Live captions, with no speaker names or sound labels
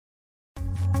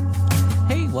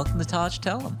Welcome to Taj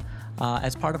Tell 'em.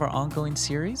 As part of our ongoing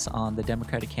series on the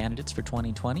Democratic candidates for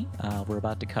 2020, we're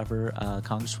about to cover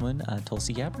Congresswoman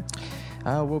Tulsi Gabbard.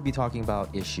 We'll be talking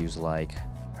about issues like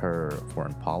her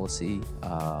foreign policy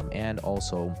and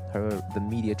also the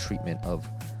media treatment of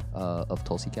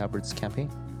Tulsi Gabbard's campaign,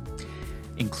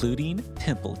 Including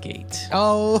Pimplegate.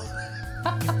 Oh.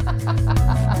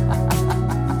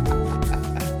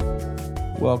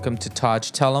 Welcome to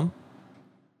Taj Tell 'em.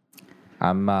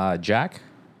 I'm Jack,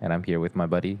 and I'm here with my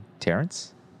buddy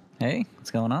Terrence. Hey,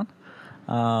 what's going on?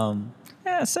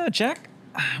 So Jack,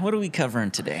 what are we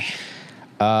covering today?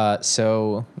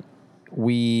 So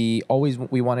we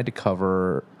wanted to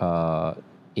cover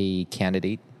a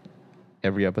candidate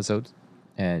every episode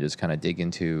and just kind of dig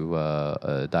into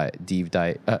deep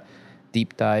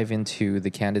dive into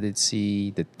the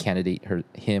candidacy, the candidate,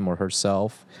 him or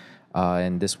herself.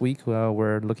 And this week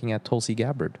we're looking at Tulsi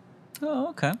Gabbard. Oh,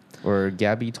 okay. Or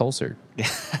Gabby Tulser.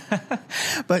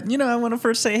 But, I want to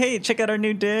first say, hey, check out our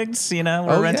new digs.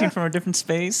 We're renting from a different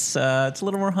space. It's a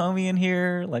little more homey in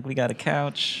here. Like, we got a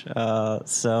couch. But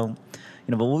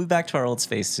we'll be back to our old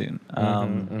space soon.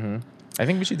 I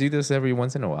think we should do this every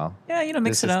once in a while. Yeah,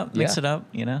 mix it up,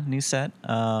 new set.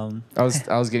 I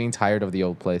was getting tired of the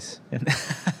old place.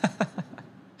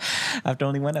 After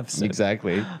only one episode.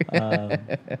 Exactly.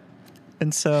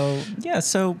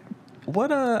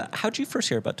 How'd you first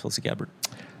hear about Tulsi Gabbard?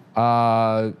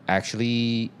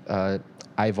 Actually,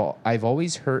 I've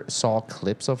always saw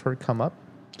clips of her come up,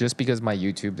 just because my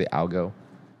YouTube, the algo,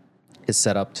 is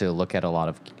set up to look at a lot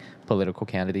of political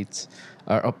candidates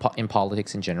in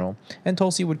politics in general, and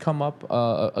Tulsi would come up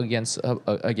against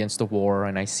the war,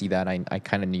 and I see that I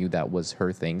kind of knew that was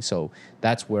her thing, so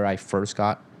that's where I first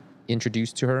got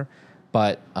introduced to her,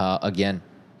 but again,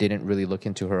 didn't really look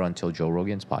into her until Joe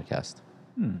Rogan's podcast.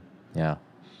 Yeah.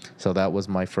 So that was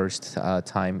my first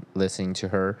time listening to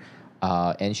her.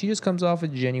 And she just comes off a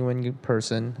genuine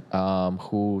person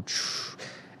who,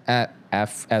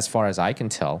 as far as I can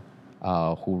tell,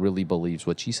 who really believes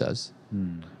what she says,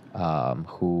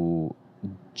 who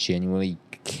genuinely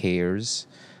cares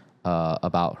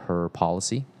about her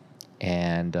policy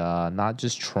and not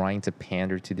just trying to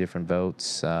pander to different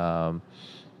votes,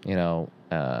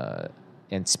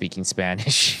 and speaking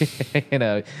Spanish.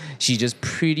 She just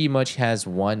pretty much has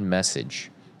one message.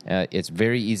 It's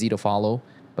very easy to follow,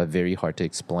 but very hard to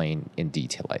explain in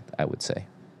detail, I would say.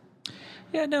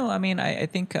 Yeah, no, I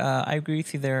think I agree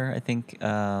with you there. I think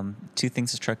two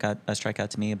things that strike out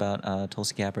to me about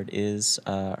Tulsi Gabbard is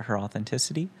her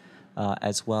authenticity,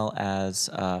 as well as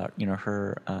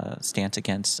her stance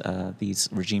against these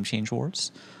regime change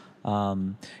wars.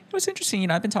 It's interesting.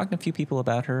 I've been talking to a few people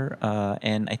about her,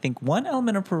 and I think one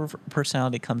element of her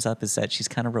personality that comes up is that she's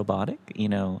kind of robotic.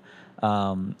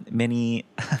 Many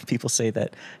people say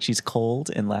that she's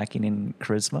cold and lacking in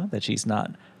charisma, that she's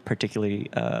not particularly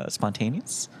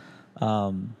spontaneous.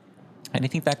 And I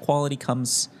think that quality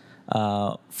comes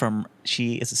from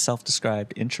she is a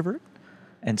self-described introvert.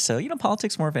 And so,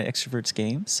 politics is more of an extrovert's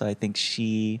game. So I think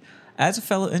as a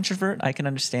fellow introvert, I can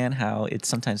understand how it's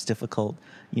sometimes difficult,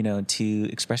 to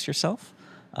express yourself,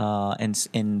 and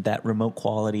in that remote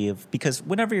quality because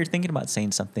whenever you're thinking about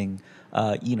saying something,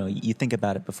 you think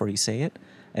about it before you say it,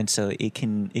 and so it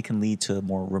can lead to a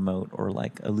more remote or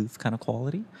like aloof kind of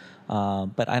quality.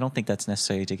 But I don't think that's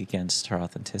necessarily to dig against her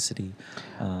authenticity.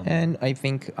 And I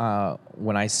think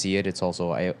when I see it, it's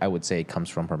also I would say it comes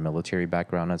from her military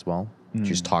background as well.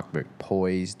 She's talked very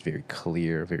poised, very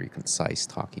clear, very concise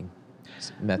talking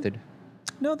method.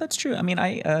 No, that's true. I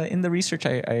in the research,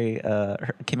 I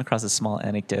came across a small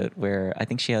anecdote where I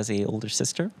think she has an older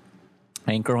sister.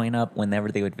 And growing up,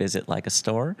 whenever they would visit like a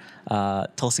store,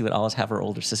 Tulsi would always have her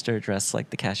older sister dress like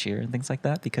the cashier and things like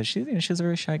that because she was a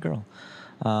very shy girl.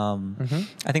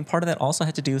 I think part of that also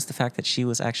had to do with the fact that she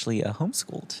was actually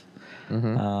homeschooled.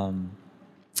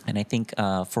 And I think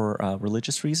for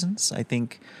religious reasons, I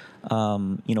think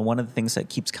one of the things that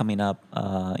keeps coming up,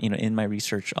 in my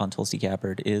research on Tulsi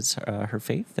Gabbard is her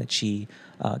faith, that she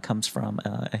comes from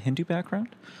a Hindu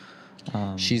background.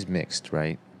 She's mixed,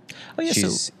 right? Oh yeah,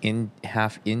 she's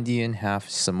half Indian, half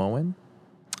Samoan.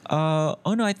 No,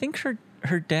 I think her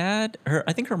dad,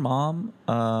 I think her mom.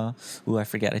 I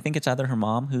forget. I think it's either her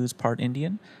mom who's part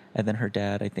Indian, and then her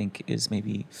dad, I think, is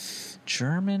maybe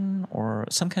German or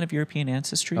some kind of European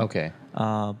ancestry. Okay.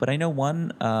 But I know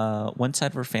one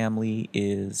side of her family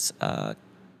is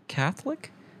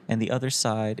Catholic, and the other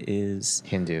side is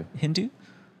Hindu.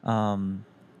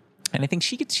 And I think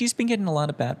she's been getting a lot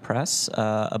of bad press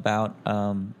about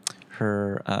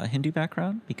her Hindu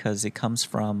background because it comes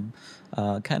from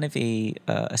kind of a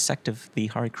sect of the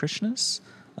Hare Krishnas.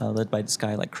 led by this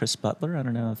guy like Chris Butler. I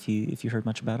don't know if you heard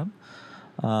much about him.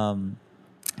 And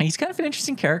he's kind of an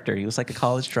interesting character. He was like a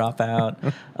college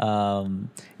dropout.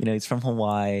 He's from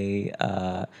Hawaii.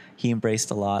 He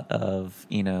embraced a lot of,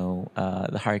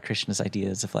 the Hare Krishna's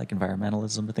ideas of like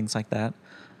environmentalism and things like that.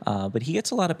 But he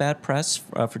gets a lot of bad press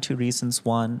for two reasons.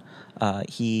 One,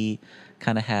 he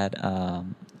kind of had,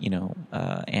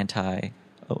 anti.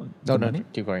 Oh, no,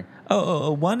 keep going.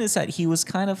 One is that he was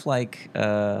kind of like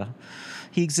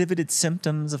he exhibited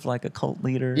symptoms of like a cult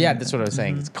leader. Yeah, that's what I was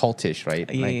saying. It's cultish,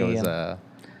 right? Yeah, like yeah, it was yeah.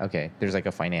 okay. There's like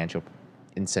a financial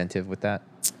incentive with that.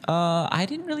 I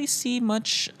didn't really see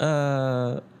much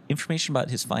information about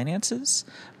his finances,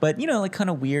 but like kind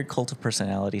of weird cult of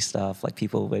personality stuff. Like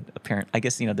people would I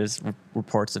guess there's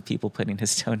reports of people putting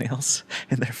his toenails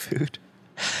in their food.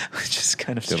 Which is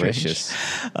kind of delicious.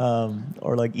 Strange.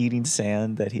 Or like eating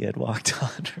sand that he had walked on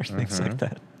or things like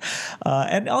that.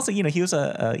 And also, he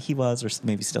was or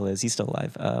maybe still is, he's still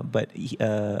alive, but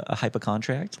a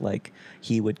hypochondriac. Like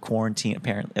he would quarantine,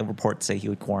 apparently reports say he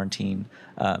would quarantine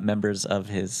members of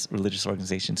his religious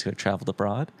organizations who had traveled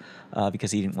abroad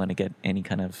because he didn't want to get any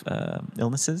kind of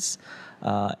illnesses.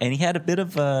 And he had a bit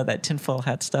of that tinfoil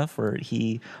hat stuff where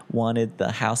he wanted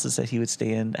the houses that he would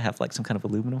stay in to have like some kind of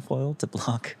aluminum foil to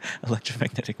block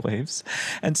electromagnetic waves.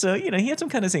 And so, he had some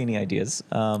kind of zany ideas.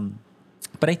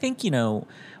 But I think,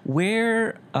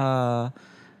 where...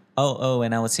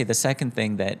 and I would say the second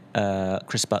thing that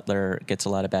Chris Butler gets a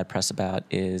lot of bad press about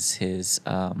is his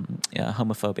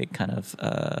homophobic kind of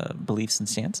beliefs and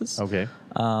stances. Okay.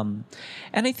 And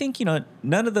I think,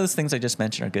 none of those things I just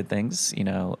mentioned are good things,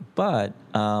 but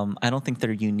I don't think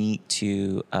they're unique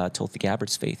to Tulsi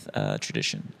Gabbard's faith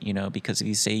tradition, because if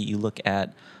you say you look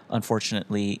at,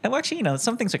 unfortunately, well, actually,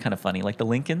 some things are kind of funny. Like the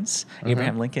Lincolns,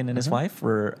 Abraham Lincoln and his wife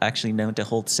were actually known to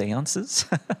hold seances.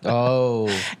 Oh,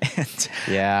 and,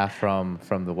 yeah, from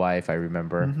the wife, I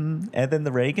remember. And then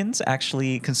the Reagans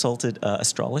actually consulted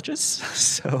astrologists.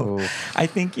 So I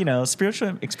think,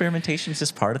 spiritual experimentation is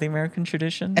just part of the American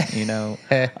tradition, So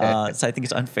I think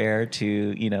it's unfair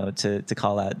to, to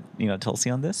call out, Tulsi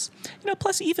on this.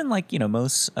 Plus even like,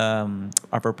 most of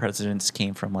our presidents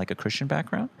came from like a Christian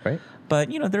background. Right. But,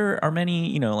 there are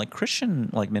many, like Christian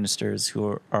like ministers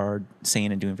who are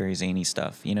saying and doing very zany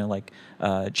stuff, like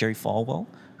Jerry Falwell,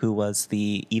 who was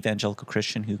the evangelical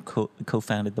Christian who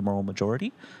co-founded the Moral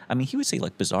Majority. I mean, he would say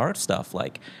like bizarre stuff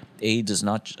like AIDS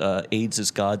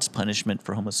is God's punishment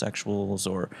for homosexuals,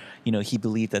 or, he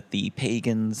believed that the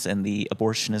pagans and the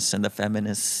abortionists and the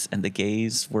feminists and the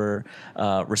gays were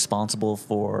responsible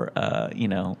for,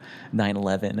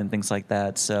 9/11 and things like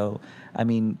that. So, I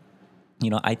mean,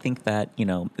 I think that,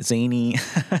 zany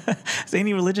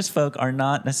religious folk are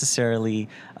not necessarily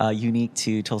unique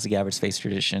to Tulsi Gabbard's faith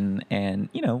tradition. And,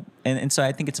 and so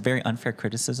I think it's a very unfair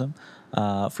criticism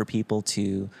for people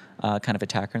to kind of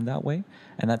attack her in that way.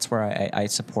 And that's where I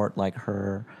support like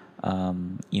her,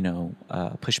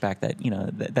 pushback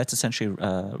that, that's essentially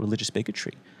religious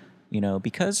bigotry.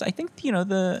 Because I think,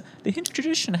 the Hindu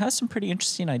tradition has some pretty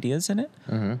interesting ideas in it.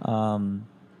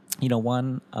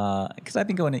 One, because I've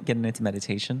been getting into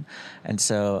meditation, and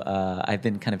so I've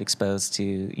been kind of exposed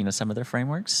to, some of their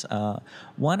frameworks.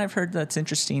 One I've heard that's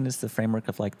interesting is the framework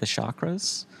of like the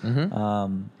chakras.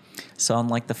 So on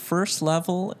like the first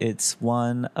level, it's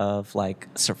one of like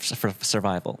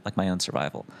survival, like my own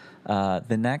survival.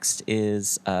 The next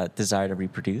is desire to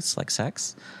reproduce, like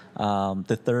sex.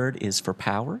 The third is for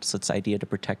power, so it's the idea to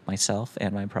protect myself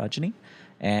and my progeny.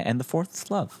 And the fourth is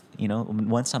love.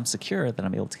 Once I'm secure, then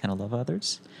I'm able to kind of love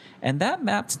others. And that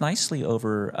maps nicely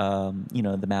over,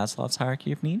 the Maslow's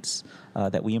hierarchy of needs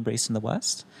that we embrace in the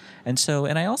West. And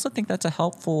I also think that's a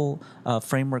helpful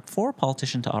framework for a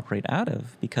politician to operate out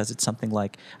of, because it's something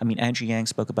like, Andrew Yang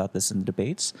spoke about this in the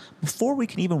debates. Before we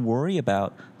can even worry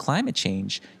about climate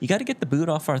change, you got to get the boot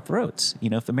off our throats.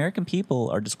 If American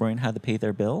people are just worrying how to pay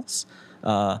their bills,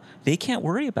 they can't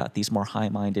worry about these more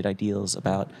high-minded ideals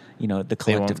about, the collective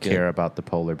They won't good. care about the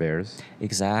polar bears.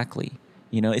 Exactly.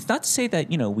 It's not to say that,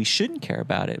 we shouldn't care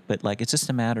about it, but like it's just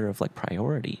a matter of like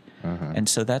priority. And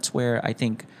so that's where I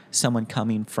think someone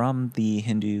coming from the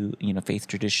Hindu, faith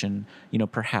tradition,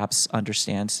 perhaps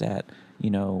understands that,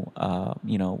 from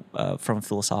a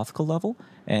philosophical level.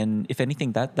 And if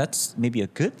anything, that's maybe a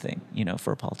good thing,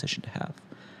 for a politician to have.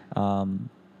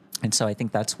 And so I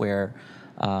think that's where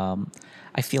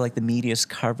I feel like the media's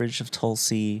coverage of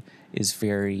Tulsi is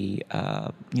very,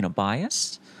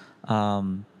 biased.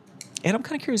 And I'm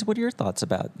kind of curious, what are your thoughts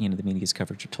about, the media's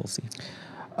coverage of Tulsi?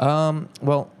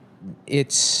 Well,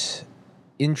 it's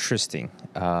interesting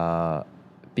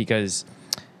because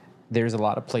there's a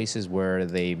lot of places where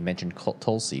they mention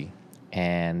Tulsi,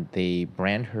 and they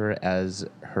brand her as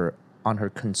her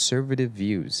conservative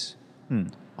views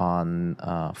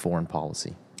on foreign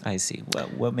policy. I see.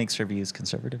 What makes her views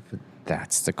conservative?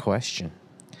 That's the question.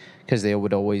 Because they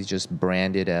would always just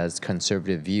brand it as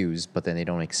conservative views, but then they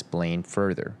don't explain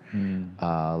further.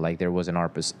 Like there was an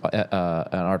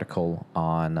article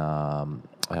on,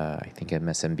 I think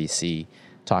MSNBC,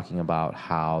 talking about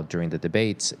how during the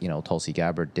debates, Tulsi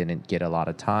Gabbard didn't get a lot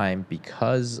of time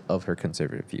because of her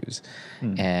conservative views,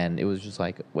 and it was just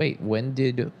like, wait, when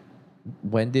did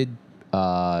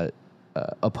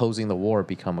opposing the war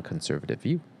become a conservative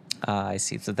view? I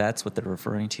see. So that's what they're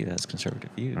referring to as conservative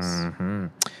views.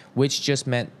 Which just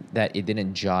meant that it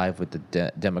didn't jive with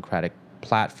the Democratic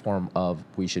platform of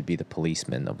we should be the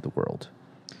policemen of the world.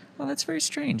 Well, that's very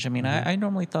strange. I mean, I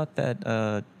normally thought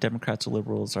that Democrats or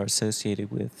liberals are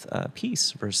associated with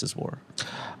peace versus war.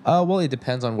 Well, it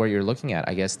depends on where you're looking at.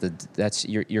 I guess that's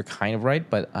you're kind of right,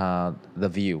 but the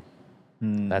View,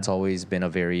 that's always been a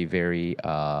very, very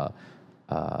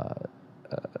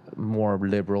more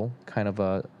liberal kind of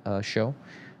a show,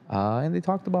 and they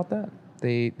talked about that.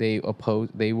 They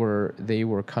opposed. They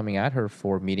were coming at her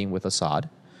for meeting with Assad,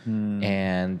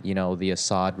 and the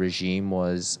Assad regime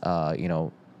was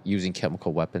using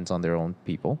chemical weapons on their own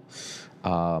people,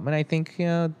 and I think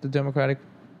the Democratic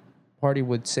Party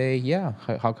would say, yeah,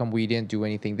 how come we didn't do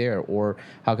anything there, or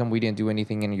how come we didn't do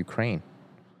anything in Ukraine?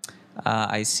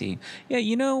 I see. Yeah,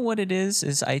 you know what it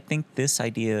is I think this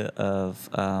idea of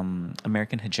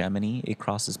American hegemony, it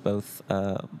crosses both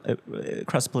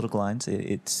across political lines.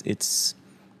 It's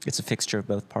a fixture of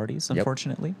both parties,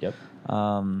 unfortunately. Yep.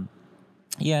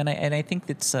 Yeah, and I think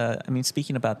it's. I mean,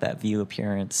 speaking about that View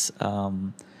appearance,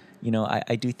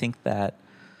 I do think that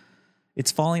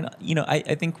it's falling.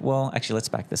 I think. Well, actually, let's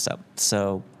back this up.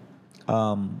 So.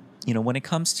 When it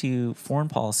comes to foreign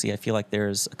policy, I feel like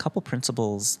there's a couple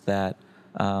principles that,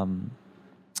 that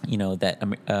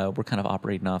we're kind of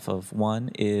operating off of. One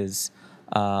is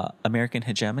American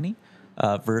hegemony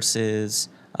versus,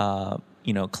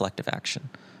 collective action.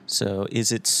 So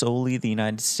is it solely the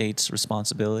United States'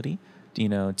 responsibility,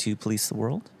 to police the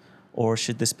world? Or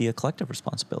should this be a collective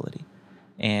responsibility?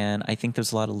 And I think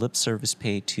there's a lot of lip service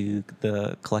paid to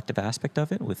the collective aspect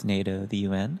of it with NATO, the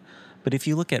UN. But if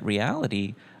you look at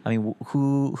reality, I mean,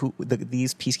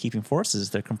 these peacekeeping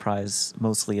forces, they're comprised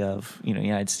mostly of,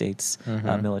 United States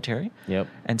military. Yep.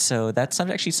 And so that's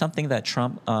actually something that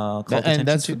Trump called attention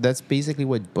to. That's basically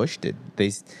what Bush did.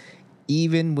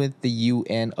 Even with the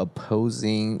UN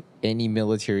opposing any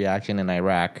military action in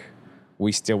Iraq,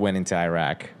 we still went into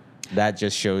Iraq. That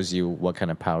just shows you what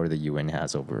kind of power the UN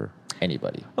has over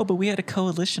anybody. Oh, but we had a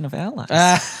coalition of allies.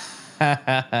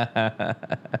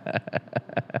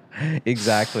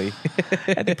 Exactly.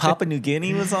 I think Papua New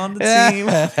Guinea was on the team.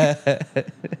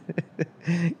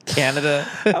 Canada.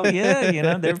 Oh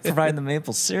yeah, they're providing the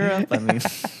maple syrup. I mean,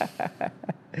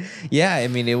 yeah. I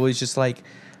mean, it was just like,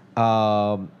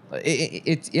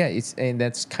 it's and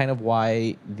that's kind of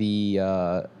why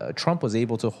the Trump was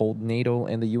able to hold NATO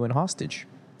and the UN hostage.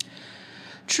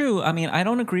 True. I mean, I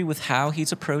don't agree with how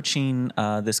he's approaching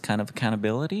this kind of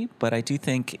accountability, but I do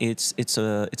think it's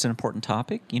an important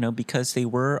topic, because they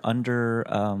were under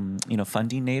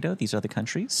funding NATO, these other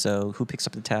countries. So who picks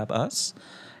up the tab? Us.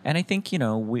 And I think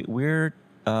we're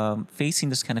facing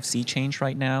this kind of sea change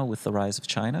right now with the rise of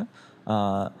China,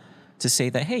 to say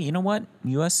that, hey, you know what,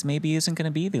 U.S. maybe isn't going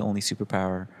to be the only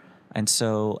superpower, and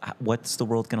so what's the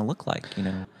world going to look like?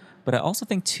 But I also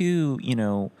think too,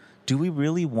 do we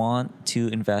really want to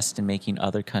invest in making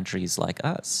other countries like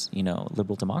us,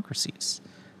 liberal democracies?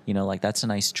 Like that's a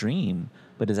nice dream,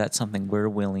 but is that something we're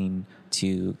willing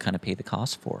to kind of pay the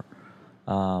cost for?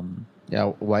 Yeah,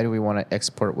 why do we want to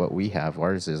export what we have?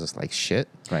 Ours is like shit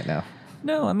right now.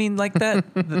 No, I mean, like that.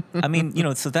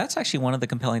 So that's actually one of the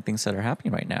compelling things that are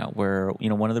happening right now, where,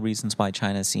 one of the reasons why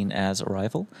China is seen as a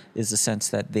rival is the sense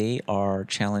that they are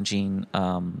challenging,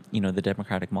 the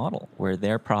democratic model, where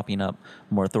they're propping up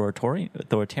more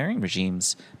authoritarian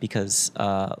regimes because,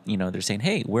 they're saying,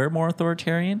 hey, we're more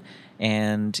authoritarian.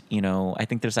 And, I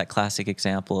think there's that classic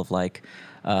example of like,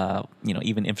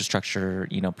 even infrastructure,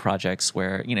 projects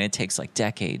where, it takes like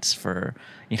decades for,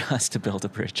 us to build a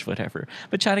bridge, whatever.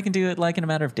 But China can do it like in a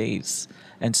matter of days.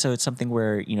 And so it's something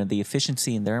where, the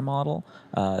efficiency in their model,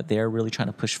 they're really trying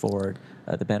to push forward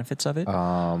the benefits of it.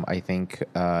 I think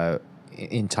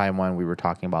in Taiwan, we were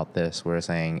talking about this. We're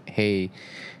saying, hey,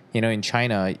 in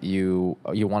China, you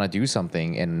want to do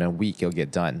something, and in a week it'll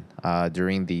get done.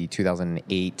 During the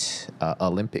 2008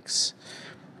 Olympics,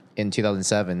 in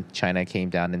 2007, China came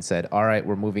down and said, all right,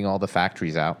 we're moving all the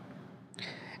factories out.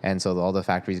 and so all the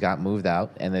factories got moved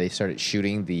out, and they started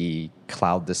shooting the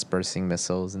cloud dispersing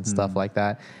missiles and stuff like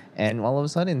that. And all of a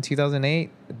sudden, in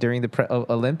 2008, during the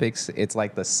Olympics, it's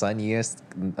like the sunniest,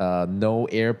 no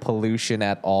air pollution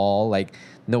at all. Like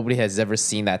nobody has ever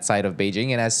seen that side of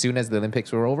Beijing. And as soon as the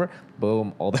Olympics were over,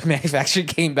 boom, all the manufacturing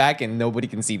came back, and nobody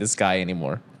can see the sky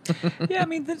anymore. Yeah, I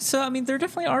mean, there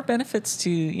definitely are benefits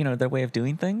to their way of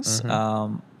doing things.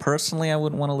 Personally, I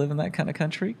wouldn't want to live in that kind of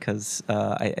country because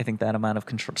I think that amount of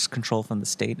control from the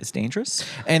state is dangerous.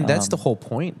 And that's the whole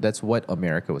point. That's what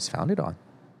America was founded on.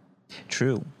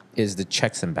 True. Is the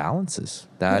checks and balances.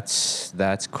 That's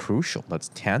crucial.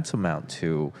 That's tantamount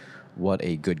to what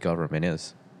a good government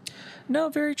is. No,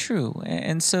 very true.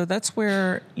 And so that's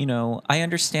where, I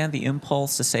understand the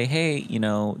impulse to say, hey,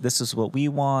 this is what we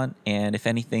want. And if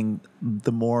anything,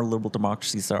 the more liberal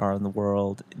democracies there are in the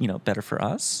world, better for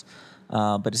us.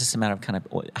 But it's just a matter of kind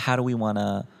of how do we want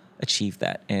to achieve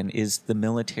that? And is the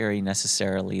military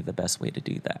necessarily the best way to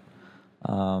do that?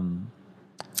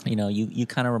 You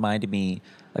kind of reminded me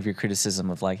of your criticism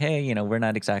of like, hey, we're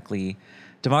not exactly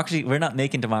democracy. We're not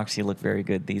making democracy look very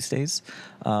good these days.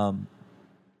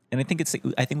 And I think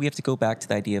we have to go back to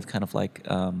the idea of kind of like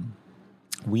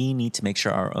we need to make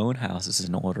sure our own house is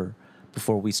in order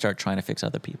before we start trying to fix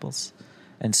other people's.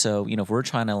 And so, if we're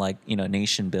trying to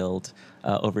nation build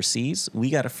overseas,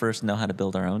 we got to first know how to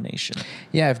build our own nation.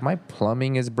 Yeah, if my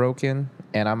plumbing is broken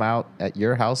and I'm out at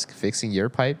your house fixing your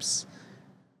pipes,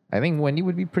 I think Wendy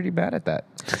would be pretty bad at that.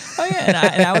 Oh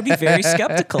yeah, and I would be very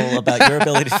skeptical about your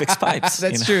ability to fix pipes.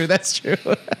 That's true. That's true.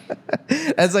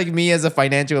 That's like me as a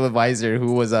financial advisor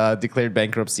who was declared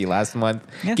bankruptcy last month,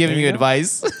 giving you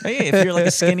advice. Hey, if you're like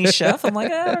a skinny chef, I'm like,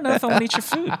 I don't know if I want to eat your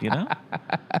food,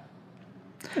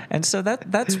 And so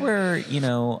that's where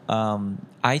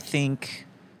I think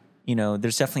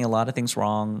there's definitely a lot of things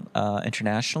wrong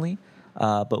internationally.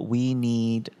 But we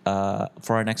need,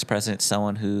 for our next president,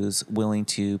 someone who's willing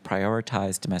to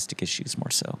prioritize domestic issues more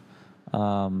so.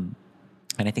 And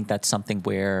I think that's something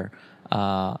where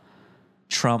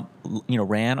Trump,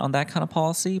 ran on that kind of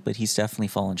policy, but he's definitely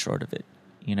fallen short of it,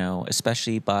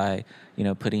 especially by,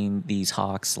 putting these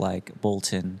hawks like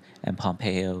Bolton and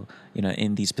Pompeo,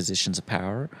 in these positions of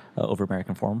power over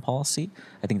American foreign policy.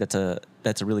 I think that's a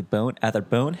really either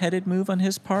boneheaded move on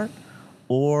his part,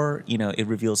 or it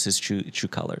reveals his true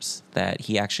colors, that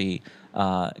he actually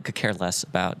could care less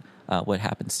about what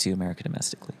happens to America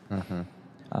domestically.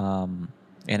 And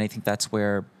I think that's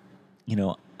where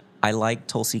I like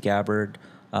Tulsi Gabbard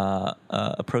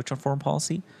approach on foreign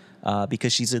policy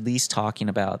because she's at least talking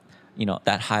about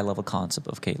that high level concept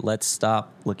of okay, let's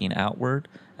stop looking outward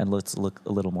and let's look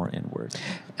a little more inward.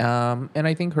 And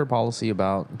I think her policy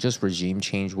about just regime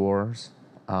change wars,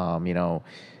 talking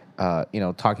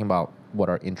about what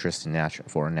our interest in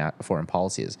foreign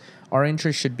policy is. Our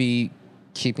interest should be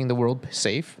keeping the world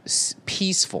safe,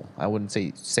 peaceful. I wouldn't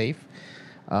say safe.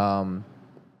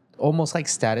 Almost like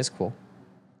status quo.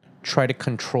 Try to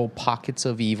control pockets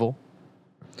of evil.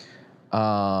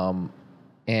 But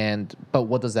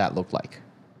what does that look like?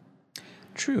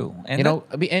 True. And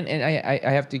I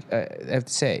have to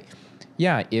say,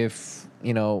 yeah, if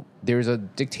there's a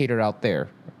dictator out there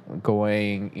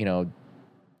going,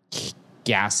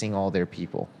 gassing all their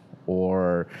people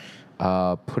or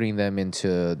putting them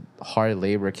into hard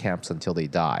labor camps until they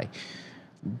die.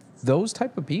 Those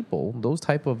type of people, those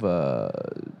type of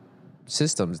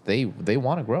systems, they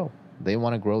want to grow. They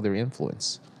want to grow their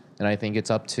influence. And I think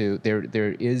it's up to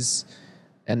there is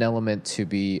an element to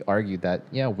be argued that,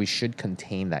 yeah, we should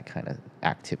contain that kind of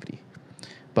activity.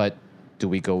 But do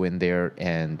we go in there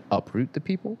and uproot the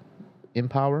people in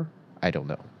power? I don't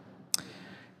know.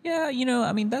 Yeah,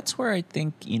 that's where I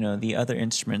think, the other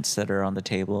instruments that are on the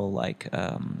table, like,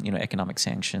 economic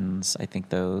sanctions, I think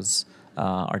those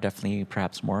are definitely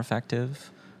perhaps more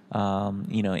effective,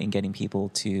 in getting people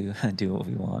to do what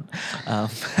we want.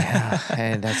 Yeah,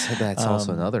 and that's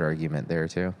also another argument there,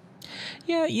 too.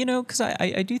 Yeah, because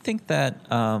I do think that,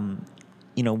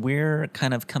 we're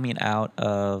kind of coming out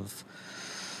of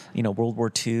World War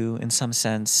II in some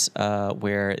sense,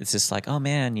 where it's just like, oh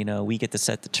man, we get to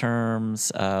set the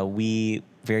terms. We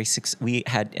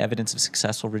had evidence of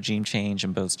successful regime change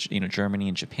in both Germany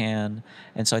and Japan,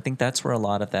 and so I think that's where a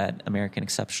lot of that American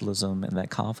exceptionalism and that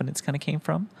confidence kind of came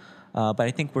from. But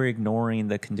I think we're ignoring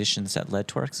the conditions that led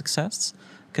to our success.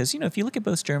 Because, if you look at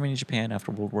both Germany and Japan after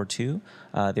World War II,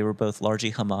 they were both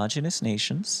largely homogenous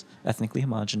nations, ethnically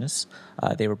homogenous.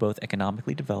 They were both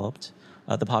economically developed.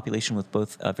 The population was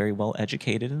both very well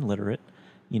educated and literate,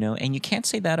 and you can't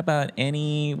say that about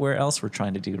anywhere else we're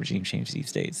trying to do regime change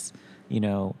these days.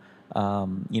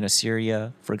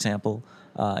 Syria, for example,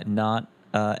 not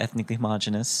ethnically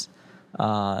homogenous,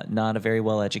 not a very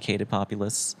well educated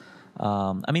populace.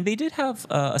 I mean, they did have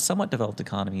a somewhat developed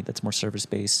economy that's more service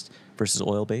based versus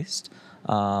oil based,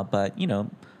 but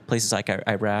places like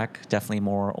Iraq definitely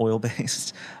more oil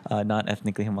based, not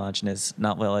ethnically homogenous,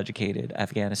 not well educated.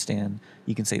 Afghanistan,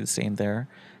 you can say the same there,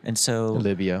 and so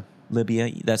Libya.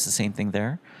 Libya, that's the same thing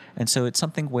there. And so it's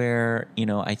something where,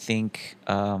 I think,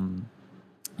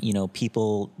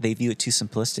 people, they view it too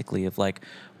simplistically of like,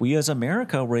 we as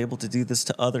America were able to do this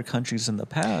to other countries in the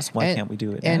past. Why can't we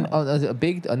do it and now?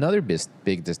 another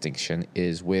big distinction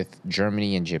is with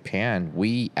Germany and Japan.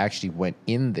 We actually went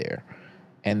in there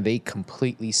and they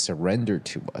completely surrendered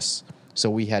to us. So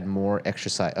we had more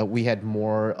exercise. We had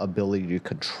more ability to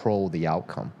control the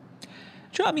outcome.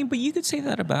 Sure, I mean, but you could say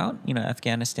that about,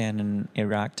 Afghanistan and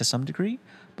Iraq to some degree.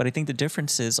 But I think the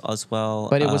difference is as well.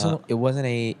 But it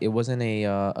wasn't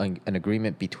an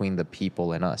agreement between the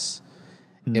people and us.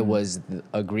 It was the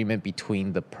agreement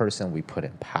between the person we put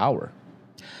in power.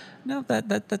 No,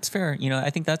 that's fair. I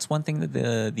think that's one thing that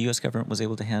the U.S. government was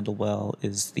able to handle well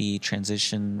is the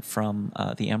transition from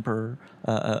the emperor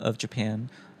of Japan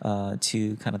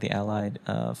to kind of the allied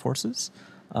forces.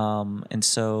 And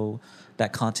so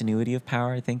that continuity of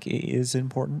power, I think, is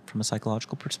important from a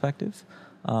psychological perspective.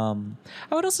 I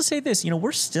would also say this,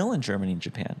 we're still in Germany and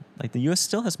Japan. Like the U.S.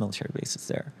 still has military bases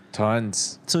there.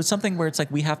 Tons. So it's something where it's like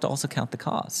we have to also count the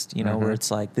cost, where it's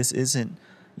like this isn't,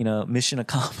 mission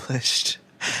accomplished,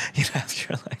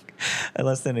 after like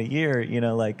less than a year,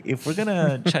 like if we're going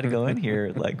to try to go in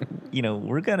here, like,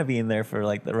 we're going to be in there for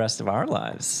like the rest of our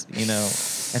lives, And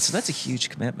so that's a huge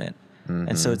commitment.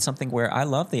 And so it's something where I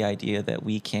love the idea that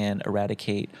we can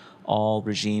eradicate all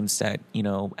regimes that,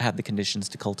 have the conditions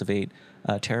to cultivate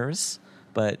terrorists.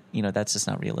 But, that's just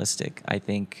not realistic. I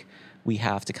think we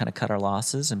have to kind of cut our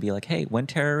losses and be like, hey, when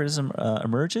terrorism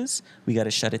emerges, we got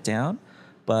to shut it down.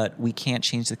 But we can't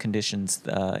change the conditions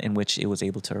in which it was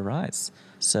able to arise.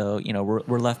 So,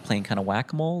 we're left playing kind of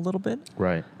whack-a-mole a little bit.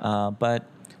 Right. But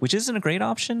which isn't a great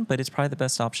option, but it's probably the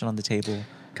best option on the table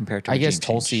compared to I guess regime change.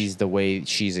 Tulsi's, the way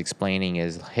she's explaining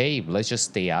is, hey, let's just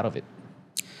stay out of it.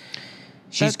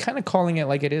 She's kind of calling it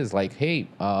like it is. Like, hey,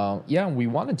 yeah, we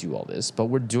want to do all this, but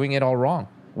we're doing it all wrong.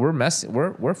 We're messing.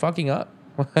 We're fucking up.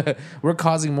 We're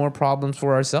causing more problems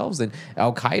for ourselves than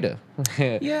Al Qaeda.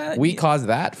 Yeah, we caused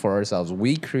that for ourselves.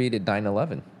 We created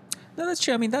 9/11. No, that's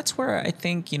true. I mean, that's where I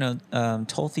think,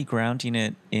 Tulsi grounding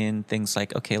it in things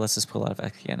like, okay, let's just pull out of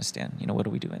Afghanistan. What are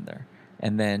we doing there?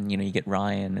 And then, you get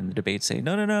Ryan and the debate say,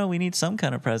 no, we need some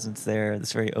kind of presence there.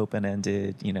 This very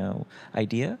open-ended,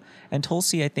 idea. And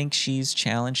Tulsi, I think she's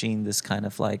challenging this kind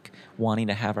of like wanting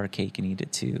to have our cake and eat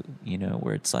it too,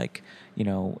 where it's like,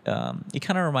 it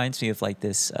kind of reminds me of like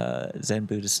this Zen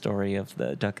Buddhist story of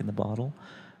the duck in the bottle,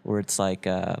 where it's like,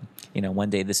 one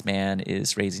day this man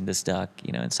is raising this duck,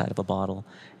 inside of a bottle.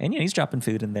 And, he's dropping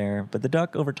food in there. But the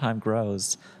duck over time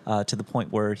grows to the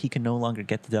point where he can no longer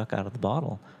get the duck out of the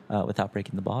bottle without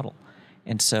breaking the bottle.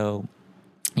 And so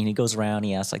he goes around,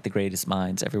 he asks like the greatest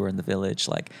minds everywhere in the village,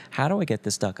 like, how do I get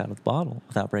this duck out of the bottle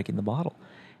without breaking the bottle?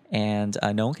 And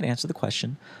no one can answer the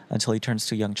question until he turns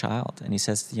to a young child. And he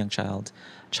says to the young child,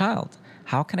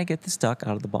 how can I get this duck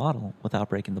out of the bottle without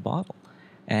breaking the bottle?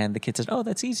 And the kid says, oh,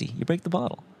 that's easy. You break the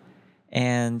bottle.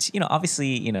 And,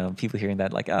 obviously, people hearing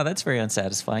that like, oh, that's very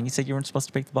unsatisfying. You said you weren't supposed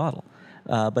to break the bottle.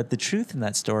 But the truth in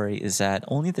that story is that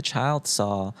only the child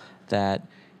saw that,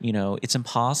 it's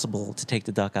impossible to take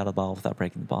the duck out of the bottle without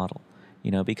breaking the bottle.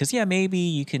 Because, maybe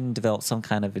you can develop some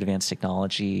kind of advanced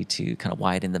technology to kind of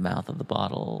widen the mouth of the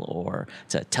bottle or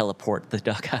to teleport the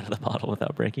duck out of the bottle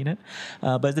without breaking it.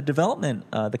 But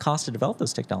the cost to develop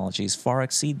those technologies far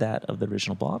exceed that of the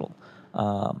original bottle.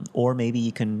 Or maybe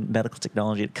you can medical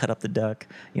technology to cut up the duck,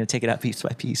 take it out piece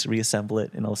by piece, reassemble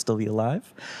it, and it'll still be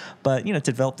alive. But, to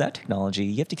develop that technology,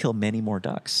 you have to kill many more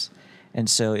ducks. And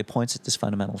so it points at this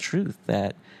fundamental truth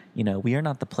that, we are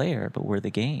not the player, but we're the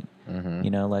game.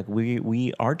 Like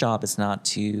our job is not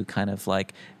to kind of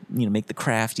like, make the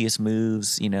craftiest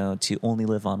moves, to only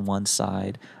live on one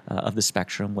side of the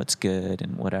spectrum, what's good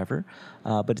and whatever.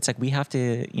 But it's like we have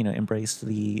to, embrace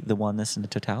the oneness and the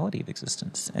totality of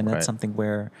existence. And that's something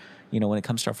where, when it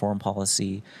comes to our foreign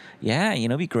policy,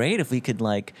 it'd be great if we could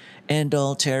like end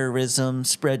all terrorism,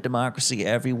 spread democracy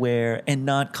everywhere, and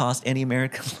not cost any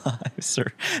American lives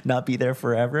or not be there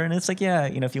forever. And it's like,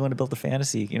 if you want to build a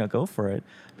fantasy, go for it.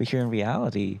 But here in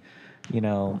reality, you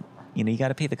got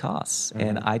to pay the costs. Mm-hmm.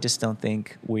 And I just don't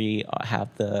think we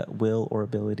have the will or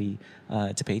ability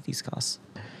to pay these costs.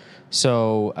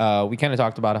 So we kind of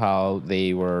talked about how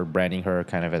they were branding her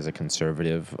kind of as a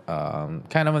conservative,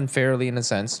 kind of unfairly in a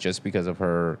sense, just because of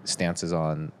her stances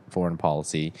on foreign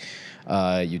policy.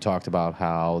 You talked about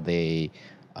how they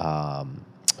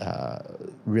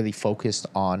really focused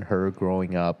on her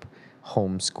growing up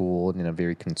homeschooled in a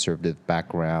very conservative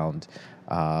background.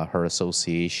 Her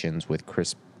associations with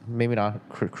maybe not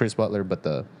Chris Butler, but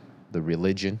the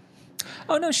religion.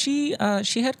 Oh no, she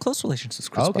had close relations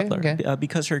with Chris Okay, Butler okay.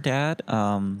 because her dad.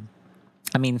 I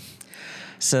mean,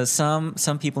 so some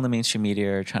people in the mainstream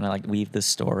media are trying to like weave this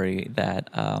story that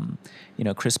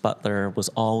Chris Butler was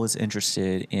always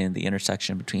interested in the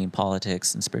intersection between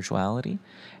politics and spirituality,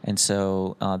 and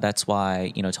so that's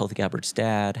why Tulsi Gabbard's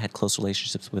dad had close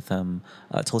relationships with him.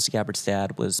 Tulsi Gabbard's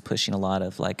dad was pushing a lot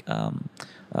of like a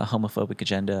homophobic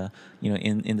agenda,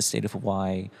 in the state of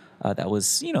Hawaii. That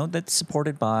was, that's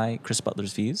supported by Chris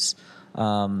Butler's views.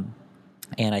 And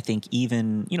I think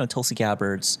even, Tulsi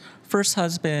Gabbard's first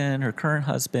husband, her current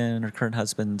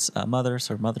husband's mother,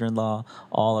 so her mother-in-law,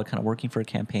 all are kind of working for a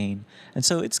campaign. And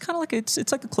so it's kind of like,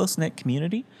 it's like a close-knit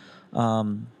community.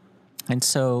 And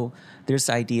so there's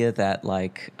the idea that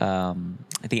like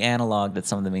the analog that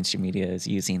some of the mainstream media is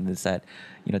using is that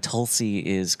Tulsi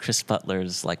is Chris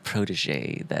Butler's like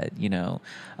protege. That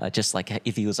just like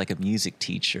if he was like a music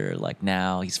teacher, like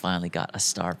now he's finally got a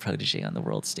star protege on the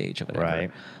world stage or whatever.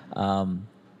 Right.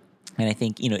 And I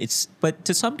think but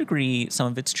to some degree,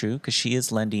 some of it's true because she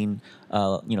is lending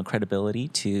credibility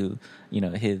to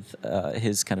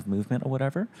his kind of movement or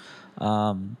whatever.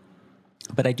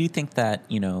 But I do think that,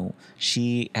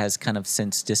 she has kind of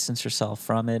since distanced herself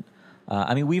from it.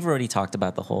 I mean, we've already talked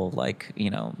about the whole, like,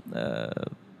 the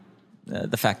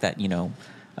fact that,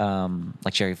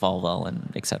 like Jerry Falwell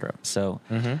and et cetera. So,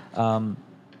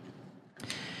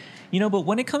 but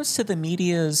when it comes to the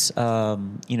media's,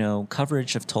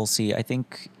 coverage of Tulsi, I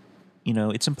think,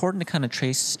 it's important to kind of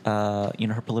trace,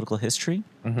 her political history.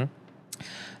 Mm-hmm.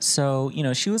 So,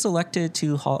 she was elected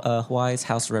to Hawaii's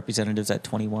House of Representatives at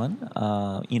 21,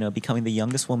 becoming the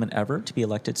youngest woman ever to be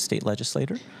elected state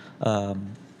legislator.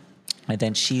 And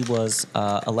then she was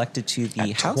elected to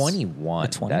the House. 21.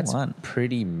 At 21. That's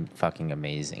pretty fucking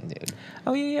amazing, dude.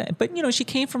 Oh, yeah. But, she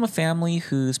came from a family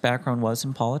whose background was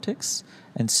in politics.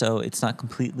 And so it's not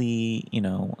completely,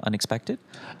 unexpected.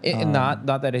 Not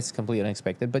that it's completely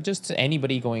unexpected, but just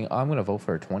anybody going, I'm going to vote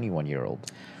for a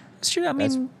 21-year-old. It's true. I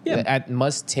mean, yeah. It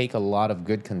must take a lot of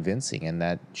good convincing, and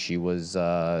that she was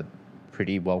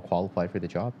pretty well qualified for the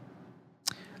job.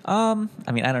 I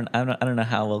mean, I don't know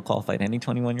how well qualified any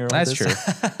 21-year-old That's is.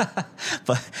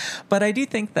 true. but I do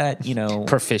think that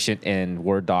proficient in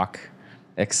Word doc,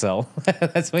 Excel.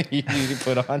 That's what you need to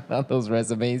put on those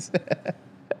resumes.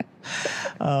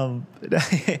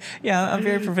 Yeah, I'm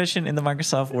very proficient in the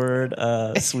Microsoft Word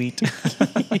suite.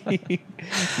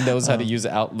 Knows how to use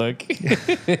Outlook.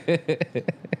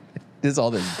 There's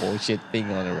all this bullshit thing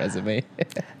on a resume.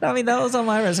 No, I mean, that was on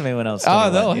my resume when I was 21.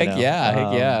 Oh no, heck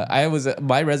yeah.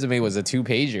 My resume was a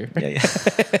 2-pager.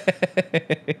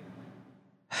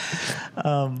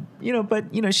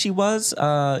 But she was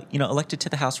elected to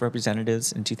the House of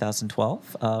Representatives in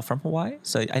 2012 from Hawaii.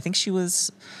 So I think she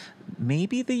was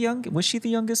maybe was she the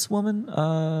youngest woman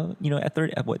at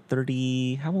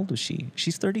 30, how old was she?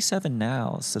 She's 37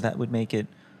 now, so that would make it,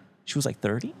 she was like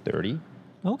 30.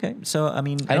 Okay, so I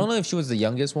mean, I don't know if she was the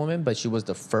youngest woman, but she was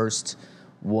the first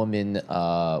woman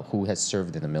who has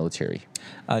served in the military.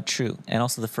 True, and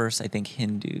also the first, I think,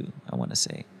 Hindu, I want to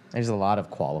say. There's a lot of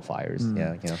qualifiers.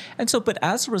 Yeah. And so, but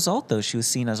as a result, though, she was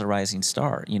seen as a rising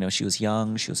star. She was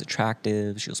young, she was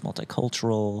attractive, she was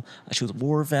multicultural, she was a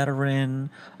war veteran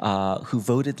who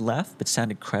voted left but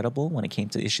sounded credible when it came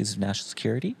to issues of national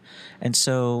security. And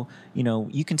so,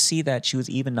 you can see that she was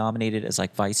even nominated as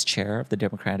like vice chair of the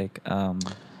Democratic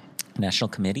National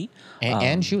Committee.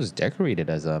 And she was decorated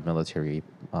as a military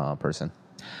person.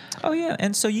 Oh, yeah.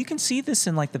 And so you can see this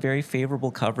in like the very favorable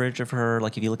coverage of her.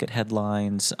 Like if you look at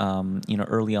headlines,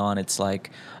 early on, it's like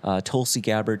Tulsi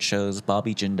Gabbard shows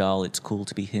Bobby Jindal it's cool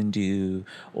to be Hindu,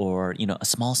 or, a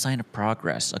small sign of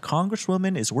progress. A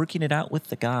congresswoman is working it out with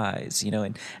the guys,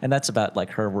 and that's about like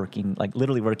her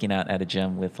literally working out at a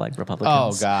gym with like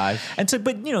Republicans. Oh, gosh. And so,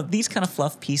 but, these kind of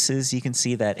fluff pieces, you can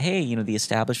see that, hey, the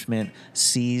establishment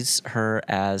sees her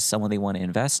as someone they want to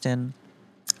invest in.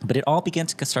 But it all began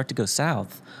to start to go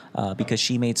south because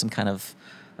she made some kind of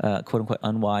quote-unquote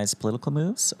unwise political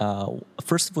moves,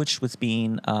 first of which was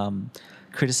being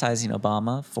criticizing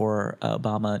Obama for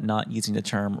Obama not using the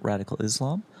term radical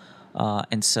Islam.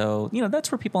 And so,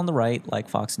 that's where people on the right, like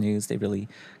Fox News, they really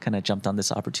kind of jumped on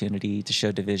this opportunity to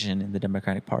show division in the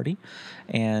Democratic Party.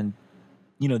 And,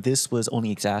 this was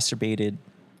only exacerbated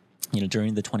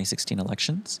during the 2016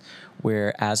 elections,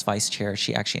 where as vice chair,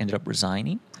 she actually ended up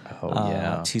resigning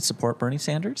to support Bernie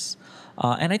Sanders.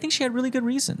 And I think she had really good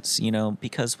reasons,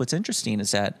 because what's interesting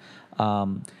is that,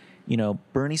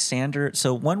 Bernie Sanders.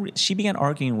 So she began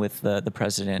arguing with the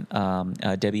president,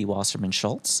 Debbie Wasserman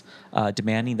Schultz,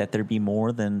 demanding that there be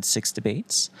more than 6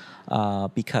 debates,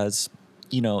 because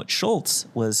Schultz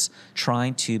was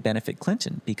trying to benefit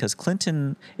Clinton because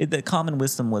the common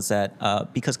wisdom was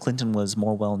that because Clinton was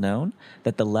more well known,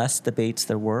 that the less debates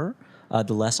there were,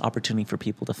 the less opportunity for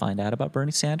people to find out about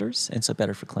Bernie Sanders, and so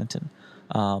better for Clinton.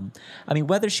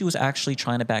 Whether she was actually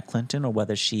trying to back Clinton or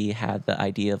whether she had the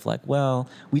idea of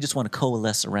we just want to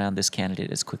coalesce around this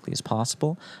candidate as quickly as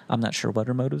possible, I'm not sure what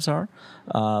her motives are.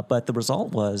 But the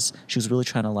result was she was really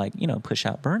trying to push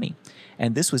out Bernie.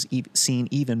 And this was seen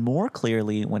even more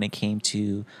clearly when it came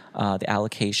to the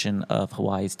allocation of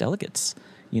Hawaii's delegates,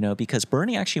 because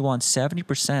Bernie actually won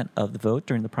 70% of the vote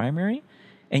during the primary.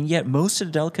 And yet, most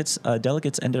of the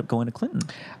delegates ended up going to Clinton.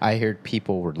 I heard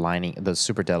the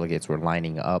super delegates were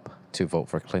lining up to vote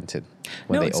for Clinton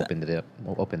when they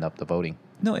opened up the voting.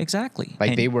 No, exactly.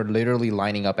 They were literally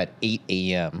lining up at 8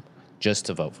 a.m. just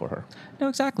to vote for her. No,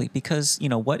 exactly. Because,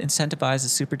 what incentivizes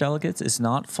super delegates is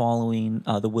not following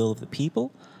the will of the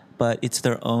people, but it's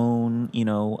their own,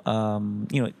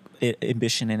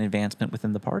 ambition and advancement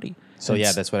within the party. So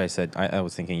that's what I said. I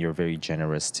was thinking you're very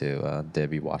generous to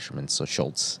Debbie Wasserman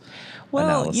Schultz.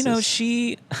 Well,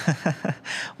 analysis.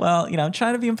 I'm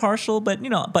trying to be impartial, but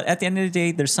at the end of the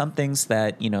day, there's some things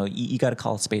that you got to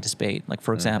call a spade. Like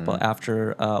for example,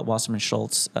 after Wasserman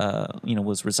Schultz,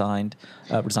 was resigned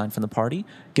from the party.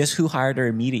 Guess who hired her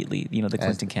immediately? The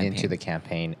Clinton campaign. Into the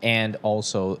campaign, and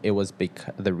also it was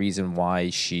the reason why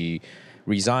she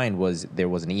resigned was there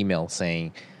was an email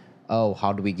saying, "Oh,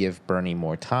 how do we give Bernie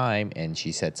more time?" And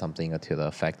she said something to the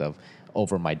effect of,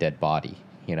 "Over my dead body,"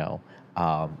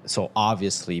 So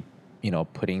obviously,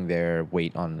 putting their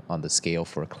weight on the scale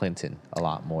for Clinton a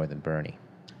lot more than Bernie.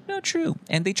 No, true.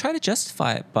 And they try to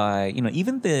justify it by,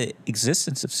 even the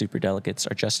existence of superdelegates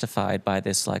are justified by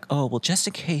this just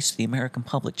in case the American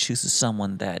public chooses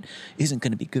someone that isn't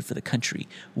going to be good for the country,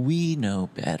 we know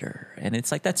better. And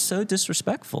it's that's so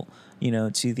disrespectful,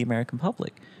 to the American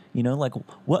public.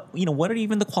 What are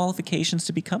even the qualifications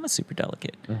to become a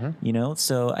superdelegate? Mm-hmm.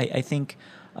 So I think,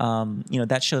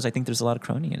 that shows, I think there's a lot of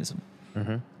cronyism.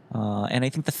 Mm-hmm. And I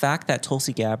think the fact that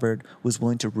Tulsi Gabbard was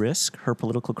willing to risk her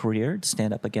political career to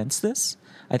stand up against this,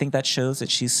 I think that shows that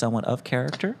she's someone of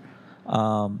character.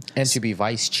 And to be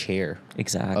vice chair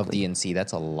of DNC,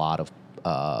 that's a lot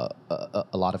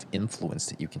of influence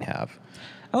that you can have.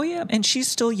 Oh, yeah. And she's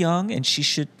still young, and she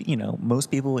should,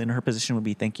 most people in her position would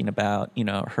be thinking about,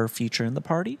 her future in the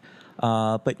party.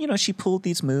 But, she pulled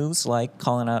these moves like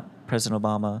calling out President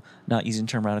Obama, not using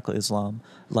the term radical Islam,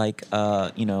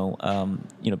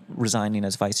 resigning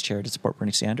as vice chair to support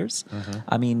Bernie Sanders.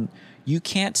 Mm-hmm. You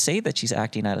can't say that she's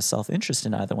acting out of self-interest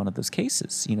in either one of those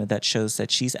cases. That shows that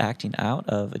she's acting out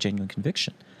of a genuine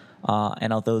conviction.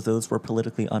 And although those were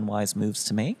politically unwise moves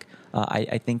to make,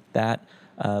 I think that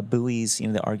buoys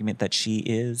the argument that she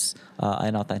is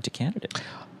an authentic candidate,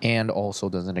 and also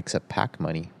doesn't accept PAC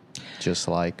money, just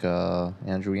like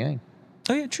Andrew Yang.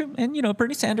 Oh yeah, true. And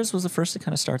Bernie Sanders was the first to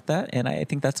kind of start that, and I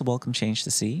think that's a welcome change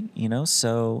to see.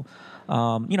 So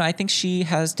I think she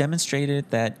has demonstrated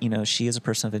that she is a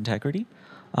person of integrity,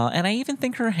 and I even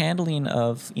think her handling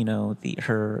of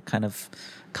her kind of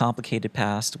complicated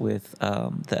past with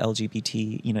the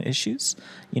LGBT issues.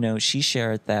 She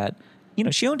shared that.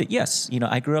 She owned it. Yes.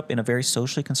 I grew up in a very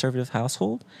socially conservative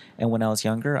household. And when I was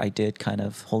younger, I did kind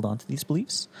of hold on to these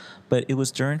beliefs. But it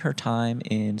was during her time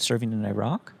in serving in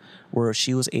Iraq where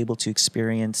she was able to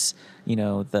experience,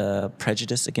 the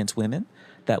prejudice against women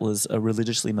that was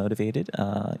religiously motivated,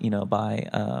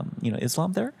 by,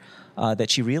 Islam there,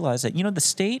 that she realized that, the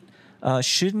state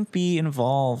shouldn't be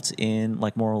involved in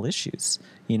moral issues,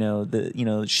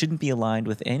 shouldn't be aligned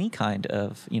with any kind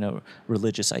of,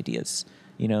 religious ideas.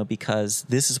 Because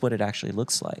this is what it actually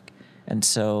looks like. And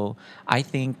so I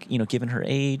think, given her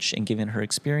age and given her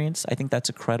experience, I think that's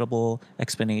a credible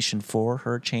explanation for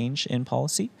her change in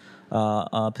policy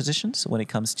positions when it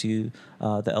comes to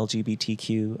the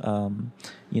LGBTQ,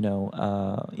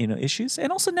 issues.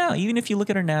 And also now, even if you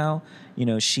look at her now,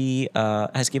 she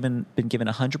has been given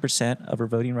 100% of her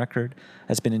voting record,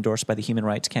 has been endorsed by the Human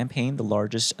Rights Campaign, the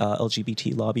largest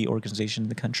LGBT lobby organization in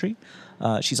the country.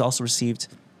 She's also received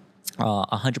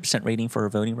 100% rating for her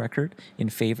voting record in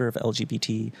favor of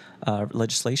LGBT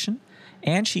legislation.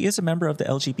 And she is a member of the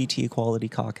LGBT Equality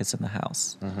Caucus in the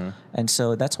House. And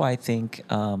so that's why I think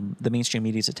the mainstream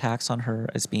media's attacks on her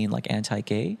as being like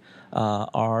anti-gay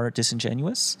are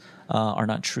disingenuous, are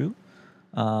not true.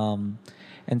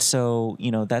 And so,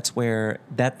 that's where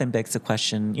that then begs the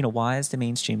question, why is the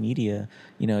mainstream media,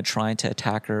 trying to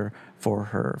attack her for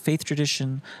her faith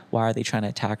tradition? Why are they trying to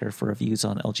attack her for her views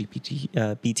on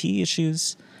LGBT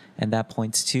issues? And that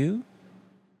points to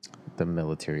the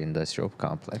military-industrial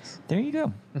complex. There you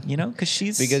go. Because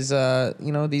she's because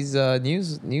these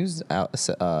news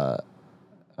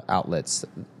outlets.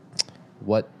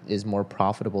 What is more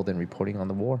profitable than reporting on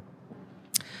the war?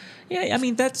 Yeah, I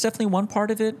mean that's definitely one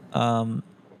part of it.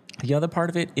 The other part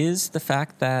of it is the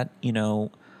fact that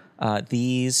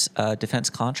these defense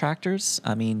contractors.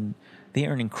 I mean, they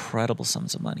earn incredible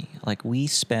sums of money. Like we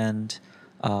spend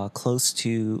close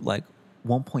to like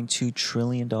 $1.2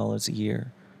 trillion a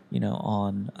year,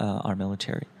 on our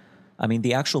military. I mean,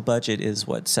 the actual budget is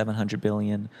what, $700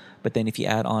 billion, but then if you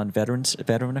add on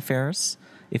veteran affairs,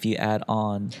 if you add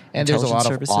on and there's a lot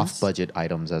services, of off-budget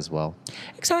items as well.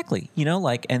 Exactly,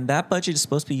 and that budget is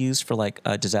supposed to be used for like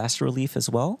disaster relief as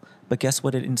well. But guess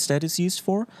what? It instead is used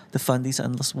for to fund these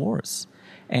endless wars.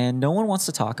 And no one wants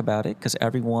to talk about it because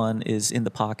everyone is in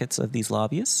the pockets of these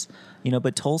lobbyists.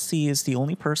 But Tulsi is the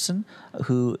only person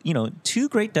who, to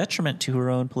great detriment to her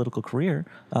own political career,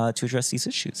 to address these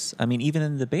issues. I mean, even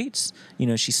in the debates,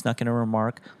 she snuck in a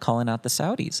remark calling out the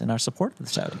Saudis and our support for the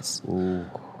Saudis. Ooh.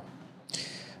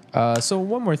 So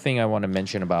one more thing I want to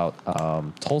mention about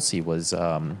Tulsi was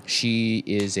she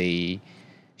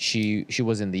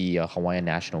was in the Hawaiian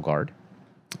National Guard.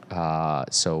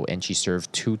 And she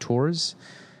served 2 tours.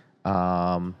 She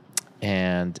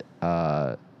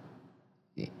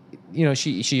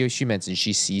mentioned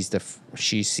she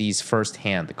sees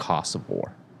firsthand the cost of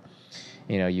war.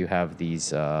 You have these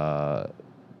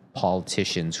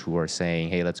politicians who are saying,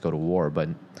 "Hey, let's go to war," but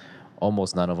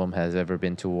almost none of them has ever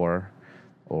been to war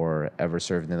or ever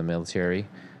served in the military.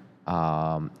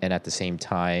 And at the same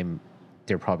time,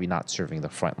 they're probably not serving the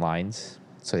front lines,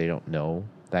 so they don't know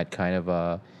that kind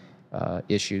of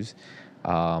issues.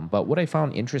 But what I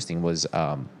found interesting was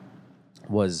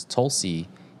Tulsi.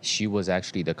 She was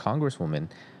actually the congresswoman,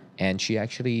 and she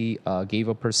actually gave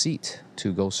up her seat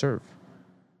to go serve,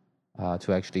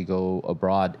 to actually go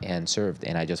abroad and served.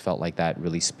 And I just felt like that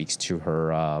really speaks to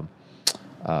her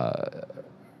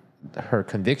her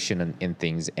conviction in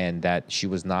things, and that she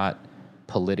was not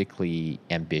politically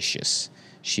ambitious.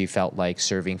 She felt like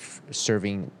serving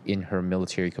in her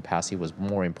military capacity was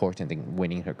more important than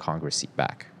winning her Congress seat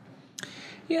back.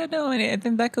 Yeah, no, and I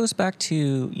think that goes back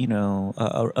to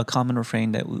a common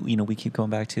refrain that we keep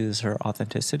going back to is her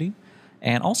authenticity,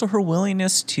 and also her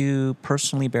willingness to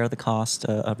personally bear the cost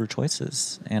of her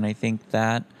choices. And I think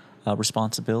that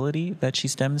responsibility that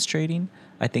she's demonstrating,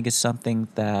 I think, is something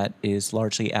that is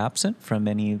largely absent from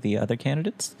many of the other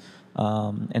candidates.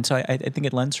 And so I think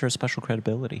it lends her a special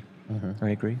credibility. Mm-hmm. I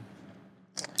agree.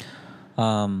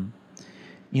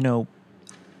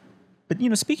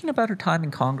 But speaking about her time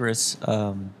in Congress,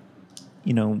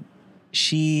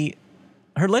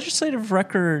 her legislative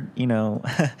record,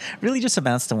 really just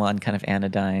amounts to one kind of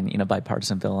anodyne,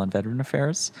 bipartisan bill on veteran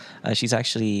affairs. She's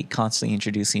actually constantly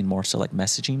introducing more so like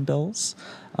messaging bills,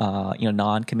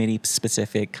 non-committee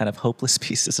specific kind of hopeless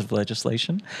pieces of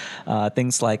legislation.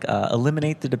 Things like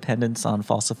eliminate the dependence on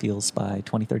fossil fuels by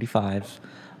 2035,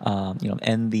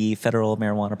 end the federal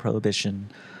marijuana prohibition,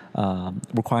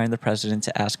 requiring the president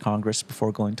to ask Congress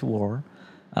before going to war.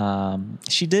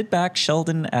 She did back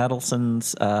Sheldon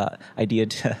Adelson's idea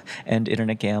to end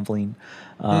internet gambling.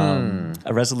 A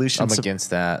resolution. I'm against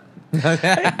that.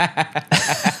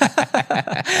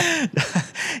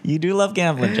 You do love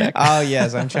gambling, Jack. Oh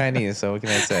yes, I'm Chinese, so what can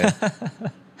I say?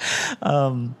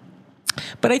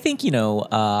 But I think these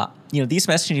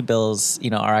messaging bills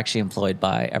are actually employed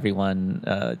by everyone,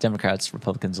 Democrats,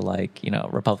 Republicans alike.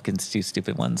 Republicans do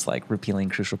stupid ones like repealing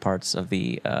crucial parts of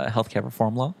the healthcare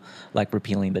reform law, like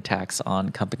repealing the tax on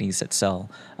companies that sell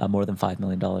more than $5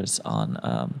 million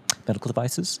on medical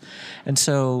devices. And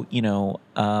so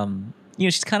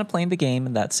she's kind of playing the game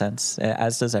in that sense,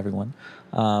 as does everyone.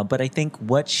 But I think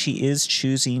what she is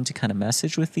choosing to kind of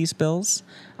message with these bills,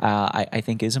 I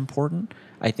think is important.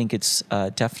 I think it's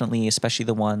definitely, especially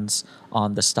the ones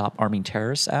on the Stop Arming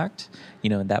Terrorists Act,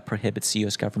 and that prohibits the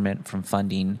U.S. government from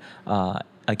funding,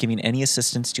 giving any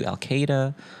assistance to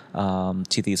Al-Qaeda,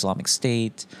 to the Islamic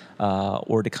State,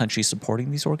 or to countries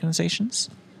supporting these organizations.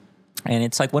 And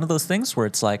it's like one of those things where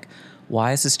it's like,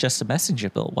 why is this just a messenger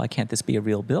bill? Why can't this be a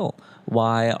real bill?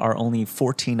 Why are only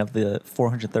 14 of the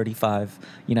 435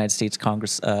 United States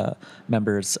Congress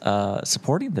members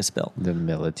supporting this bill? The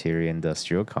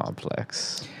military-industrial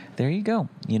complex. There you go.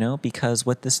 Because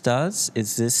what this does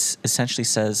is this essentially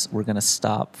says we're going to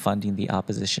stop funding the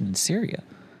opposition in Syria.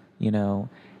 And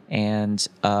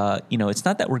it's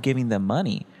not that we're giving them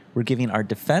money. We're giving our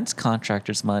defense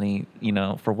contractors money,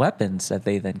 for weapons that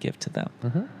they then give to them.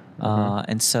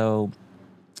 And so,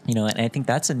 and I think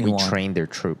that's a nuance. We train their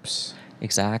troops.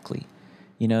 Exactly.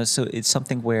 So it's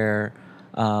something where,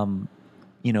 when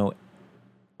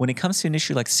it comes to an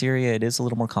issue like Syria, it is a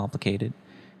little more complicated.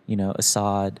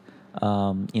 Assad,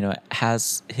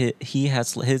 his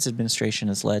administration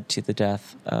has led to the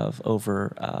death of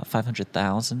over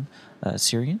 500,000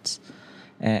 Syrians.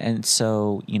 And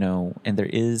so, and there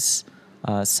is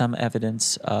some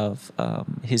evidence of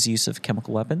his use of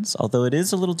chemical weapons, although it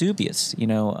is a little dubious.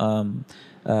 General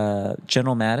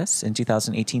Mattis in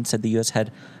 2018 said the U.S.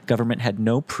 government had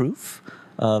no proof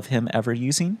of him ever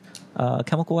using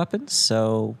chemical weapons.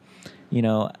 So,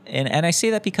 and I say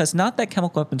that because not that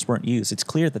chemical weapons weren't used. It's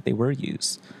clear that they were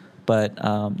used. But,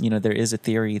 there is a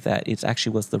theory that it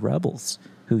actually was the rebels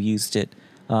who used it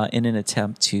in an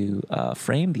attempt to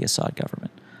frame the Assad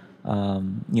government.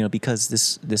 Because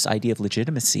this idea of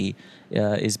legitimacy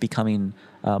is becoming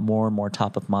more and more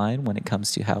top of mind when it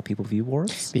comes to how people view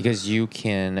wars. Because you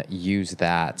can use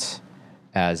that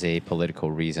as a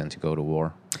political reason to go to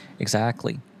war.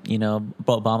 Exactly.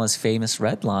 Obama's famous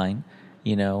red line,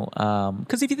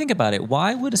 because if you think about it,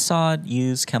 why would Assad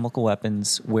use chemical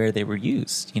weapons where they were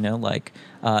used?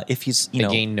 If he's, they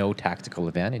gain no tactical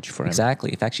advantage for him.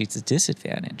 Exactly. If actually it's a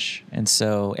disadvantage. And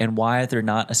so, and why are there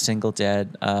not a single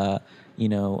dead,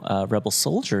 rebel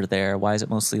soldier there? Why is it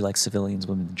mostly like civilians,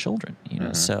 women, and children?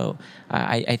 So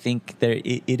I think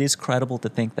it is credible to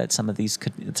think that some of this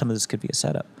could be a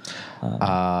setup.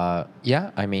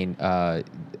 Yeah. I mean,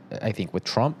 I think with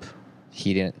Trump,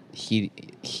 he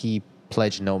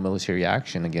pledged no military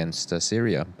action against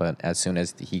Syria, but as soon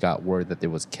as he got word that there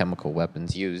was chemical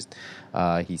weapons used,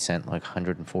 he sent like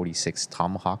 146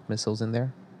 Tomahawk missiles in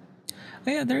there.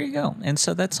 Yeah, there you go. And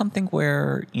so that's something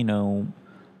where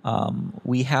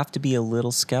we have to be a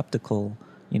little skeptical,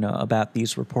 about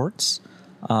these reports.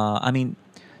 I mean,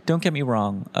 don't get me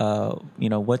wrong.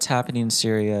 What's happening in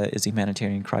Syria is a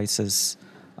humanitarian crisis.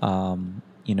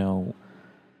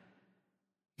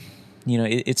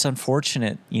 It's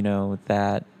unfortunate,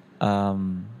 that,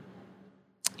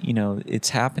 it's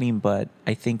happening, but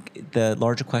I think the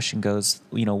larger question goes,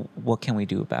 what can we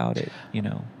do about it,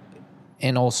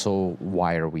 And also,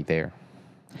 why are we there?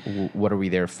 What are we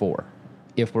there for?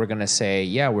 If we're going to say,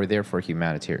 yeah, we're there for a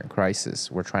humanitarian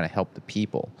crisis, we're trying to help the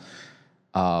people,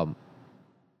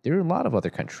 there are a lot of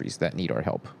other countries that need our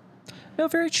help. No,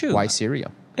 very true. Why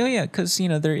Syria? Oh, yeah, because,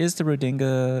 there is the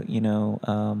Rohingya,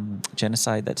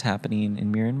 genocide that's happening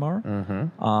in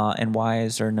Myanmar. And why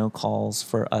is there no calls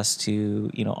for us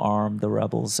to, arm the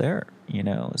rebels there,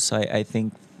 So I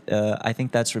think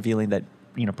that's revealing that,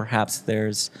 perhaps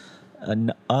there's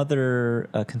other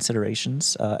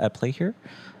considerations at play here.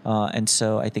 And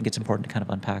so I think it's important to kind of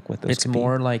unpack what those It's could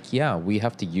more be. like, yeah, we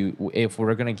have to if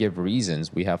we're going to give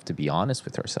reasons, we have to be honest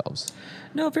with ourselves.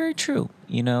 No, very true.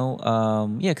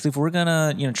 Because if we're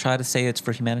gonna, try to say it's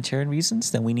for humanitarian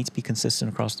reasons, then we need to be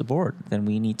consistent across the board. Then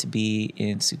we need to be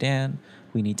in Sudan,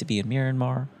 we need to be in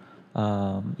Myanmar,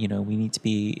 we need to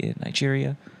be in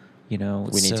Nigeria. We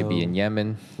need to be in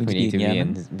Yemen. We need to be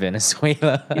in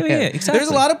Venezuela. Yeah, exactly. There's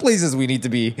a lot of places we need to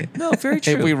be. No, very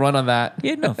true. If we run on that.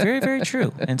 Yeah, no, very, very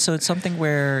true. And so it's something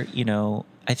where,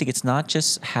 I think it's not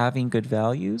just having good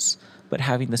values, but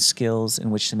having the skills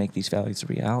in which to make these values a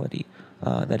reality.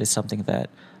 That is something that,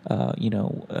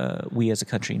 we as a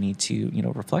country need to,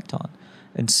 reflect on.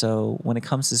 And so when it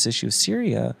comes to this issue of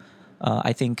Syria,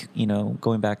 I think,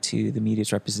 going back to the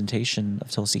media's representation of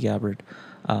Tulsi Gabbard,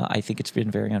 I think it's been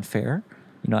very unfair.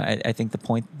 I think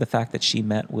the fact that she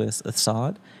met with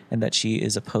Assad and that she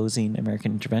is opposing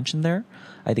American intervention there,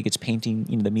 I think it's painting,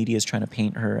 the media is trying to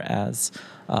paint her as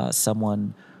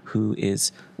someone who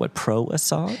is,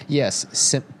 pro-Assad? Yes,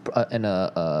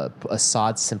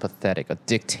 Assad sympathetic, a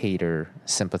dictator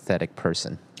sympathetic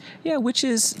person. Yeah, which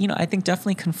is, I think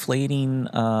definitely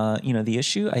conflating, the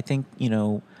issue. I think,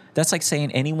 that's like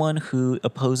saying anyone who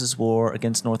opposes war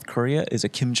against North Korea is a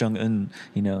Kim Jong-un,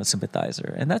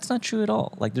 sympathizer. And that's not true at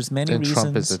all. Like, there's many reasons.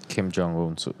 Trump is a Kim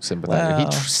Jong-un sympathizer. Well,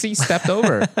 he stepped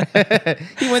over.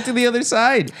 He went to the other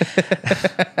side.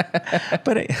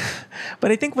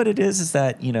 But I think what it is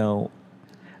that,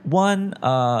 one,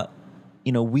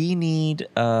 we need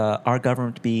our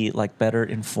government to be like better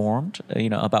informed,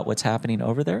 about what's happening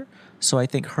over there. So I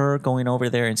think her going over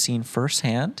there and seeing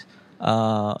firsthand,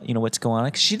 what's going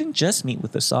on. 'Cause she didn't just meet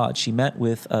with Assad; she met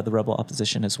with the rebel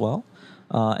opposition as well.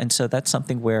 And so that's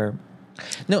something where,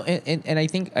 No, and I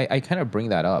think I kind of bring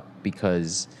that up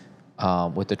because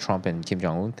with the Trump and Kim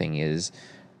Jong Un thing is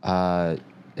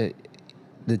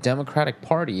the Democratic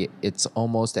Party, it's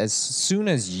almost as soon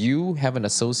as you have an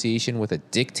association with a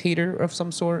dictator of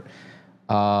some sort,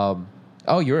 oh,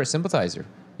 you're a sympathizer.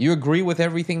 You agree with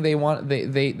everything they want.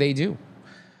 They do,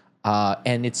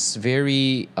 and it's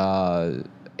very.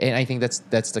 And I think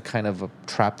that's the kind of a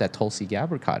trap that Tulsi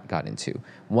Gabbard got into.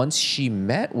 Once she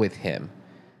met with him,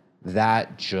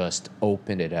 that just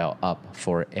opened it up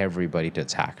for everybody to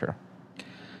attack her.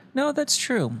 no, that's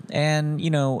true. And,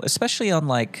 especially on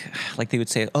like they would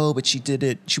say, oh, but she did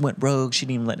it. She went rogue. She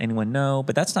didn't even let anyone know.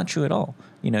 But that's not true at all.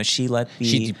 She let the.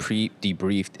 She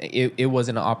debriefed. It was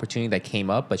an opportunity that came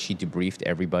up, but she debriefed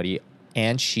everybody.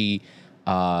 And she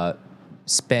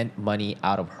spent money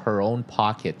out of her own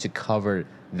pocket to cover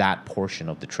that portion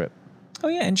of the trip. Oh,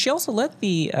 yeah. And she also let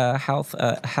the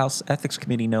House Ethics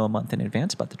Committee know a month in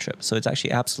advance about the trip. So it's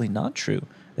actually absolutely not true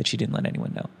that she didn't let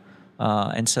anyone know.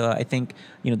 And so I think,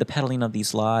 the peddling of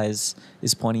these lies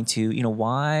is pointing to,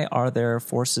 why are there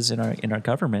forces in our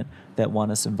government that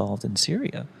want us involved in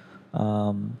Syria?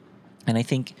 And I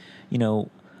think,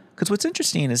 because what's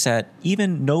interesting is that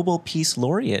even Nobel Peace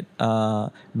Laureate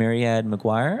Marianne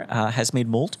Maguire has made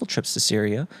multiple trips to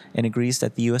Syria and agrees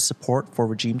that the U.S. support for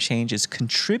regime change is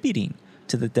contributing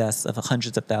to the deaths of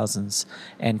hundreds of thousands,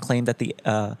 and claimed that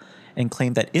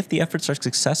if the efforts are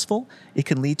successful, it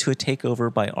can lead to a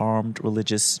takeover by armed,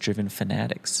 religious-driven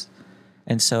fanatics.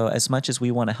 And so, as much as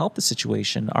we want to help the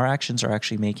situation, our actions are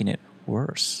actually making it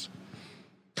worse.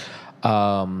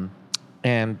 And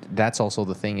that's also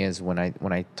the thing is when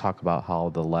I talk about how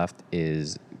the left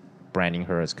is branding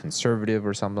her as conservative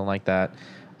or something like that,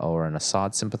 or an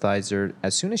Assad sympathizer,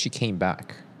 as soon as she came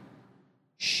back,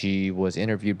 she was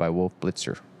interviewed by Wolf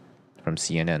Blitzer from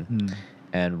CNN.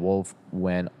 And Wolf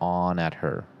went on at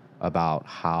her about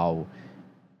how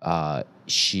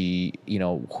she,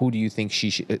 who do you think she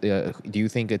should, do you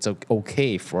think it's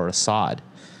okay for Assad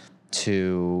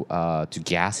to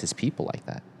gas his people like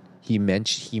that? He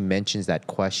mentions that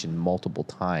question multiple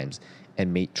times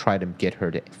and try to get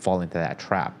her to fall into that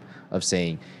trap of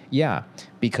saying, yeah,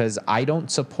 because I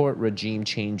don't support regime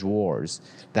change wars.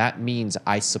 That means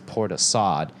I support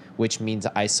Assad, which means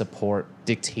I support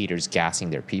dictators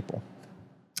gassing their people.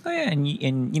 Oh yeah,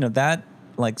 and that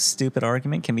like stupid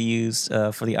argument can be used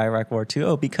for the Iraq War too.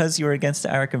 Oh, because you were against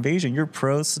the Iraq invasion, you're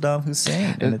pro Saddam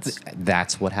Hussein, and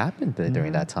that's what happened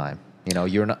during that time.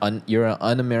 You're an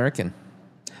un-American.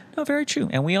 No, very true.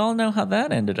 And we all know how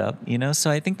that ended up, So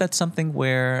I think that's something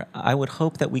where I would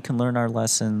hope that we can learn our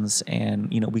lessons and,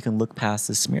 we can look past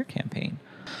the smear campaign.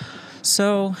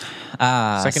 So,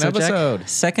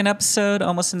 second episode,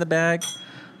 almost in the bag.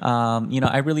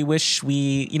 I really wish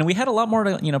we had a lot more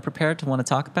to, prepare to want to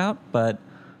talk about, but,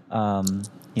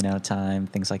 time,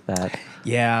 things like that.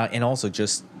 Yeah. And also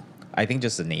I think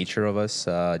just the nature of us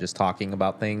just talking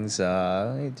about things,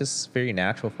 it's just very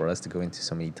natural for us to go into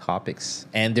so many topics.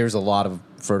 And there's a lot of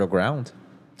fertile ground.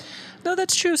 No,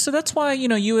 that's true. So that's why,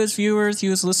 you as viewers,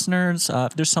 you as listeners,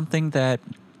 if there's something that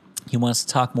you want us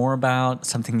to talk more about,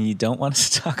 something you don't want us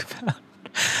to talk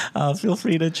about, feel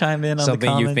free to chime in on the comments.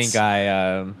 Something you think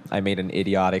I made an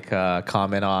idiotic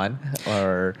comment on,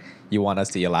 or you want us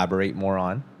to elaborate more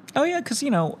on? Oh, yeah, because,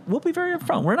 we'll be very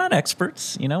upfront. We're not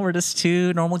experts. We're just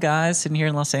two normal guys sitting here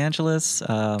in Los Angeles, just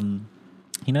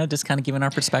kind of giving our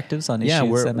perspectives on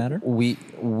issues that matter.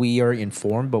 We are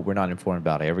informed, but we're not informed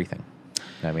about everything.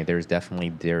 I mean,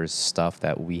 there's stuff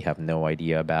that we have no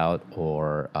idea about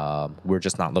or we're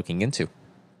just not looking into.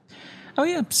 Oh,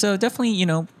 yeah. So definitely,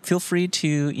 feel free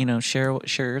to, share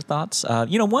your thoughts.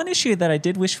 One issue that I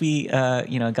did wish we,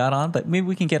 got on, but maybe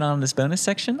we can get on this bonus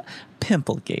section,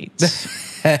 Pimplegate.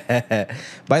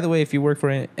 By the way, if you work for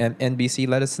NBC,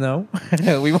 let us know.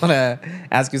 We want to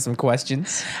ask you some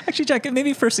questions. Actually, Jack,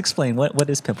 maybe first explain what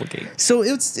is Pimplegate. So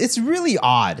it's really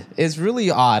odd. It's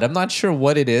really odd. I'm not sure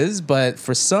what it is, but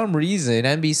for some reason,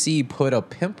 NBC put a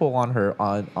pimple on her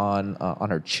on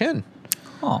her chin.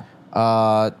 Oh.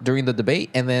 During the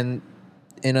debate, and then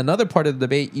in another part of the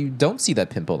debate, you don't see that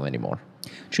pimple anymore.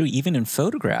 True, even in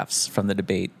photographs from the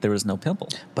debate, there was no pimple.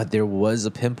 But there was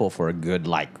a pimple for a good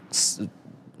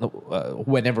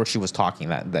whenever she was talking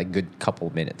that good couple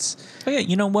minutes. Oh yeah,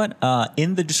 you know what?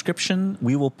 In the description,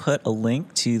 we will put a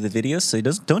link to the video, so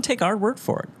don't take our word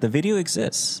for it. The video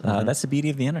exists. That's the beauty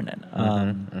of the internet.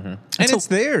 And it's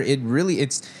there.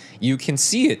 You can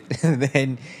see it,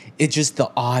 and it's just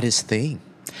the oddest thing.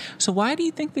 So why do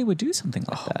you think they would do something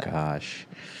like that? Gosh,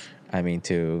 I mean,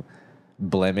 to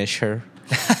blemish her.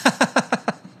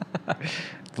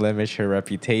 Blemish her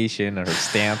reputation or her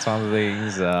stance on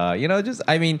things.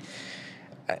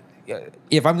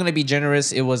 If I'm going to be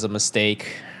generous, it was a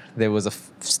mistake. There was a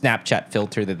Snapchat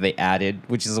filter that they added,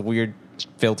 which is a weird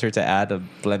filter to add a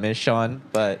blemish on.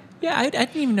 But yeah, I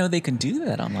didn't even know they can do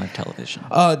that on live television.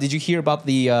 Did you hear about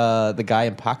the guy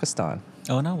in Pakistan?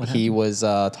 Oh, no. What He happened? was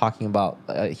talking about,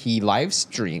 he live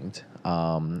streamed.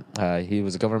 He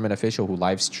was a government official who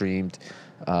live streamed,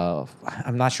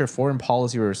 I'm not sure, foreign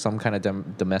policy or some kind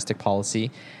of domestic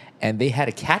policy. And they had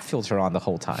a cat filter on the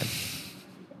whole time.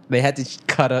 They had to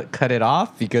cut it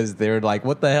off because they were like,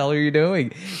 what the hell are you doing?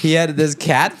 He had this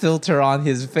cat filter on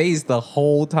his face the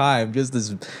whole time. Just this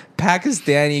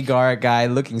Pakistani guy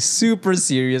looking super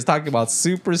serious, talking about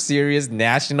super serious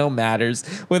national matters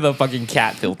with a fucking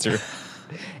cat filter.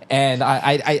 And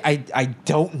I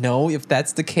don't know if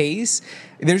that's the case.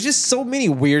 There's just so many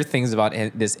weird things about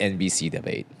this NBC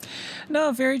debate.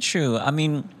 No, very true. I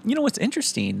mean, you know what's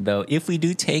interesting, though? If we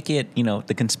do take it,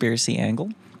 the conspiracy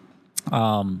angle,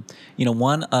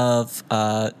 one of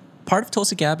part of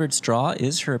Tulsi Gabbard's draw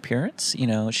is her appearance.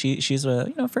 She's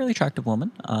a fairly attractive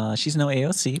woman. She's no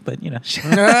AOC, but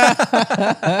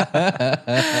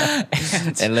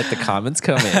and let the comments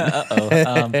come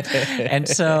in. And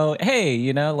so,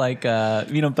 hey,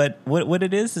 but what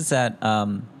it is that.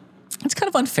 It's kind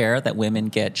of unfair that women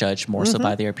get judged more so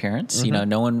by their appearance.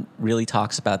 No one really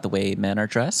talks about the way men are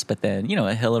dressed, but then,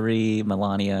 Hillary,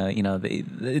 Melania,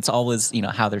 it's always,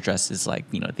 how they're dressed is like,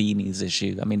 the news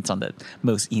issue. I mean, it's on the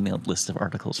most emailed list of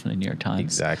articles from the New York Times.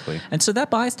 Exactly. And so that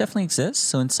bias definitely exists.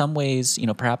 So in some ways,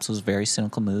 perhaps it was a very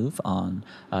cynical move on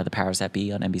the powers that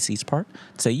be on NBC's part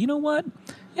to say, you know what?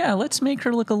 Yeah, let's make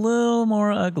her look a little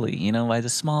more ugly, by the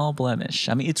small blemish.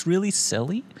 I mean, it's really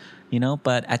silly.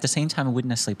 But at the same time, I wouldn't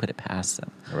necessarily put it past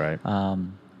them. Right.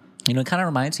 It kind of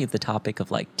reminds me of the topic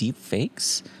of like deep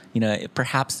fakes.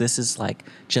 Perhaps this is like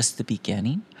just the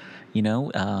beginning.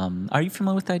 Are you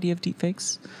familiar with the idea of deep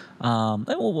fakes? One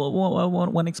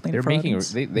explain it for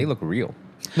audience. They look real.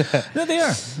 No, they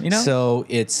are. So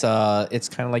it's kind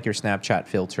of like your Snapchat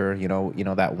filter.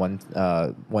 That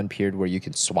one period where you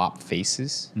can swap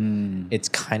faces. It's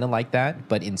kind of like that,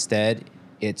 but instead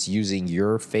it's using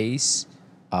your face.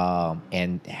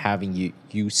 And having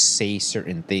you say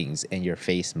certain things and your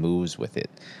face moves with it.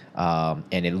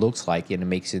 And it looks like, and it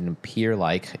makes it appear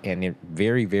like, and it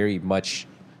very, very much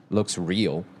looks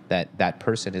real that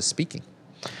person is speaking.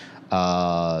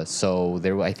 So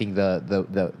there, I think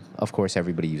the of course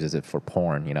everybody uses it for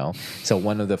porn, So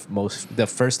one of the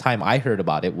first time I heard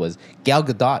about it was Gal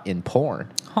Gadot in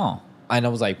porn. Huh. And I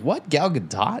was like, what? Gal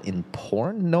Gadot in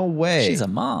porn? No way. She's a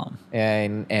mom.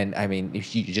 And I mean,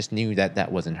 if you just knew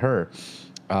that wasn't her.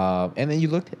 And then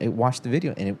you watched the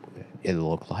video, and it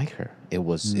looked like her. It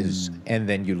was, and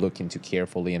then you look into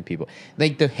carefully, and people,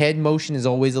 like, the head motion is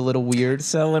always a little weird.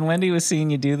 So when Wendy was seeing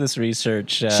you do this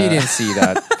research, she didn't see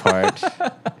that part.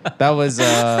 That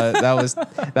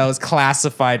was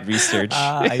classified research.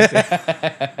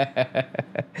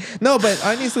 No, but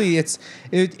honestly,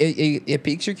 it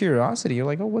piques your curiosity. You're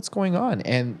like, oh, what's going on?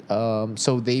 And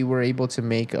so they were able to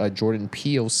make Jordan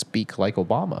Peele speak like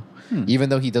Obama, even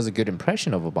though he does a good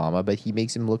impression of Obama, but he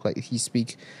makes him look like he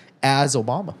speak as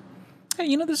Obama.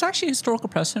 Hey, there's actually a historical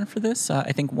precedent for this.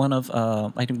 I think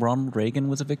I think Ronald Reagan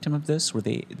was a victim of this, where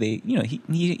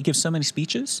he gives so many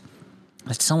speeches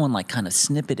that someone like kind of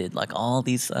snippeted like all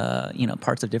these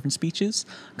parts of different speeches,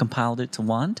 compiled it to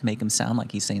one to make him sound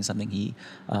like he's saying something he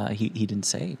didn't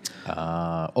say.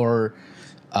 Or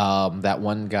that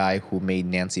one guy who made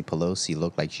Nancy Pelosi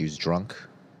look like she was drunk.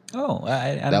 Oh,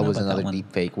 I don't know that was about another that one. deep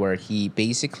fake where he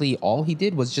basically all he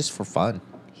did was just for fun.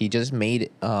 He just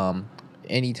made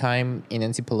anytime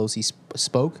Nancy Pelosi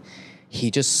spoke,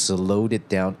 he just slowed it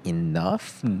down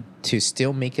enough to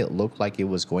still make it look like it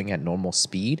was going at normal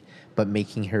speed, but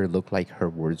making her look like her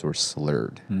words were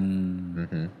slurred.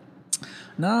 No,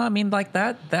 I mean, like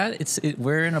that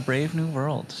we're in a brave new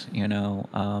world,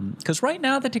 because right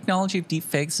now the technology of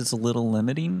deepfakes is a little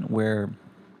limiting, where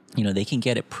they can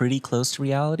get it pretty close to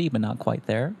reality, but not quite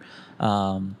there.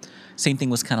 Same thing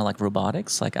was kind of like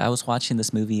robotics. Like I was watching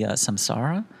this movie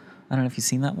Samsara. I don't know if you've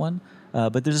seen that one,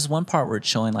 but there's this one part where it's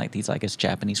showing like these, I guess,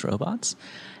 Japanese robots,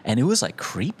 and it was like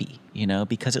creepy. you know,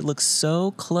 because it looks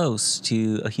so close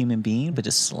to a human being, but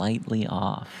just slightly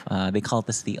off. They call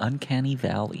this the uncanny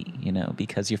valley, you know,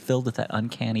 because you're filled with that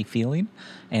uncanny feeling,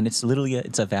 and it's literally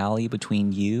it's a valley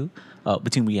between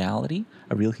between reality,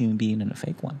 a real human being, and a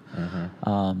fake one.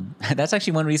 That's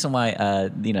actually one reason why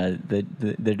you know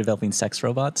they're developing sex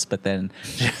robots, but then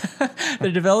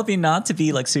they're developing not to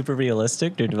be like super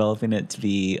realistic. They're developing it to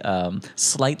be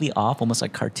slightly off, almost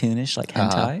like cartoonish, like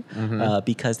hentai,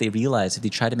 because they realize if they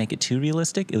try to make it too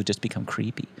realistic, it would just become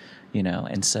creepy, you know.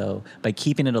 And so by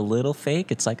keeping it a little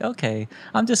fake, it's like, okay,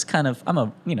 I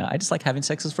just like having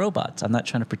sex with robots. I'm not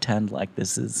trying to pretend like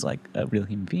this is like a real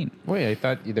human being. Wait, I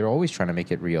thought they're always trying to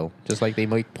make it real, just like they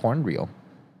make porn real.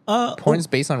 Porn's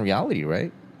based on reality,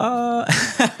 right?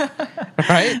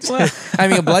 Right? Well, I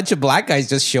mean, a bunch of black guys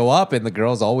just show up and the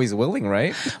girl's always willing,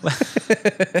 right?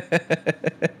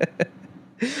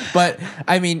 But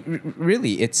I mean,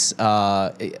 really, it's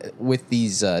with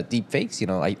these deep fakes, you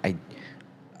know, I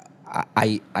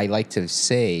like to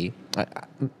say,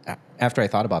 after I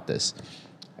thought about this,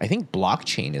 I think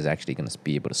blockchain is actually going to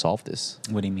be able to solve this.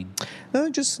 what do you mean?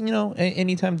 Just, you know,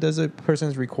 anytime there's a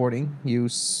person's recording, you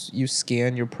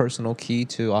scan your personal key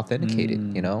to authenticate it,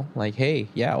 you know? Like, hey,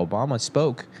 yeah, Obama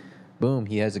spoke. Boom,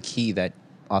 he has a key that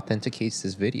authenticates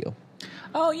this video.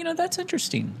 Oh, you know, that's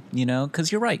interesting, you know,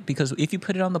 because you're right. Because if you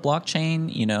put it on the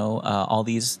blockchain, you know, all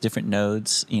these different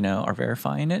nodes, you know, are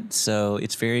verifying it. So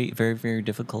it's very, very, very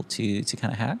difficult to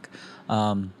kind of hack.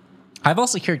 I've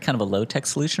also heard kind of a low-tech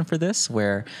solution for this,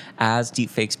 where as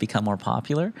deepfakes become more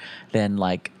popular, then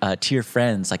like to your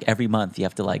friends, like every month you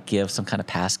have to like give some kind of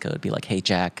passcode, be like, hey,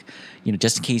 Jack, you know,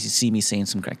 just in case you see me saying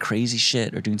some crazy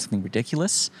shit or doing something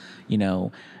ridiculous, you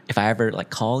know, if I ever like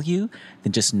call you,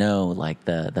 then just know like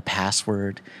the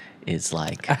password is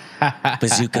like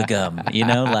bazooka gum, you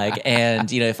know, like,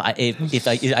 and you know, if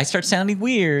I start sounding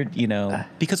weird, you know,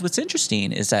 because what's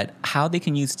interesting is that how they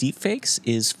can use deepfakes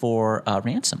is for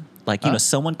ransom. Like, you know,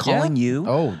 someone calling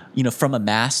you, you know, from a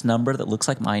masked number that looks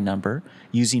like my number,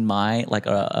 using my, like,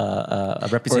 a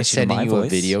representation of my voice. Or sending you a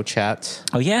video chat.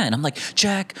 Oh, yeah. And I'm like,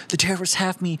 Jack, the terrorists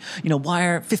have me, you know,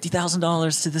 wire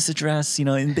 $50,000 to this address, you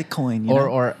know, in Bitcoin. You know?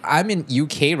 Or I'm in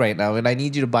UK right now, and I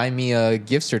need you to buy me a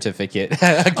gift certificate,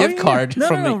 a gift card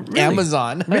from really.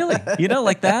 Amazon. Really? You know,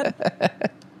 like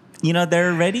that? You know,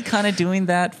 they're already kind of doing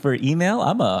that for email.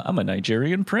 I'm a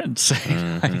Nigerian prince.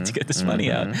 I need to get this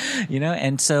money out. You know,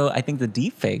 and so I think the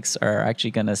deep fakes are actually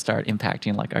going to start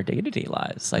impacting like our day-to-day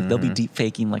lives. Like they'll be deep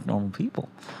faking like normal people.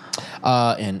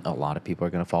 And a lot of people are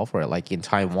going to fall for it. Like in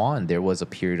Taiwan, there was a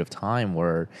period of time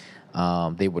where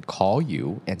they would call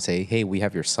you and say, hey, we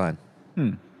have your son.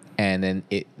 And then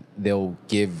they'll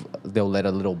let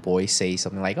a little boy say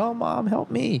something like, oh, mom, help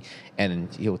me.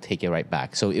 And he'll take it right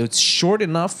back. So it's short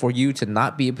enough for you to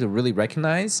not be able to really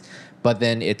recognize, but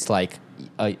then it's like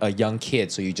a young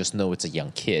kid, so you just know it's a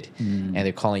young kid. And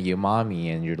they're calling you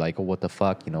mommy, and you're like, oh, what the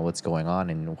fuck? You know, what's going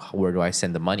on? And where do I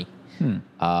send the money?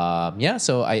 Yeah,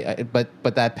 so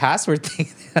but that password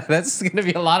thing, that's going to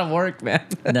be a lot of work, man.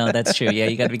 No, that's true. Yeah,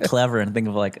 you got to be clever and think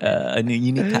of like a new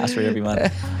unique password every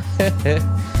month.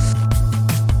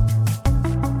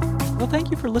 Well,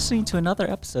 thank you for listening to another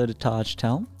episode of Taj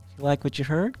Tell. If you like what you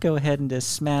heard, go ahead and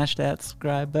just smash that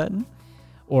subscribe button.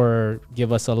 Or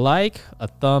give us a like, a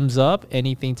thumbs up,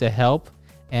 anything to help,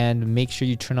 and make sure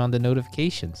you turn on the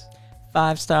notifications.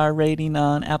 5-star rating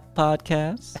on Apple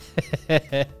Podcasts.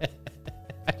 I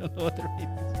don't know what the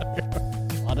ratings are.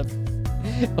 A lot of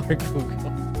or Google.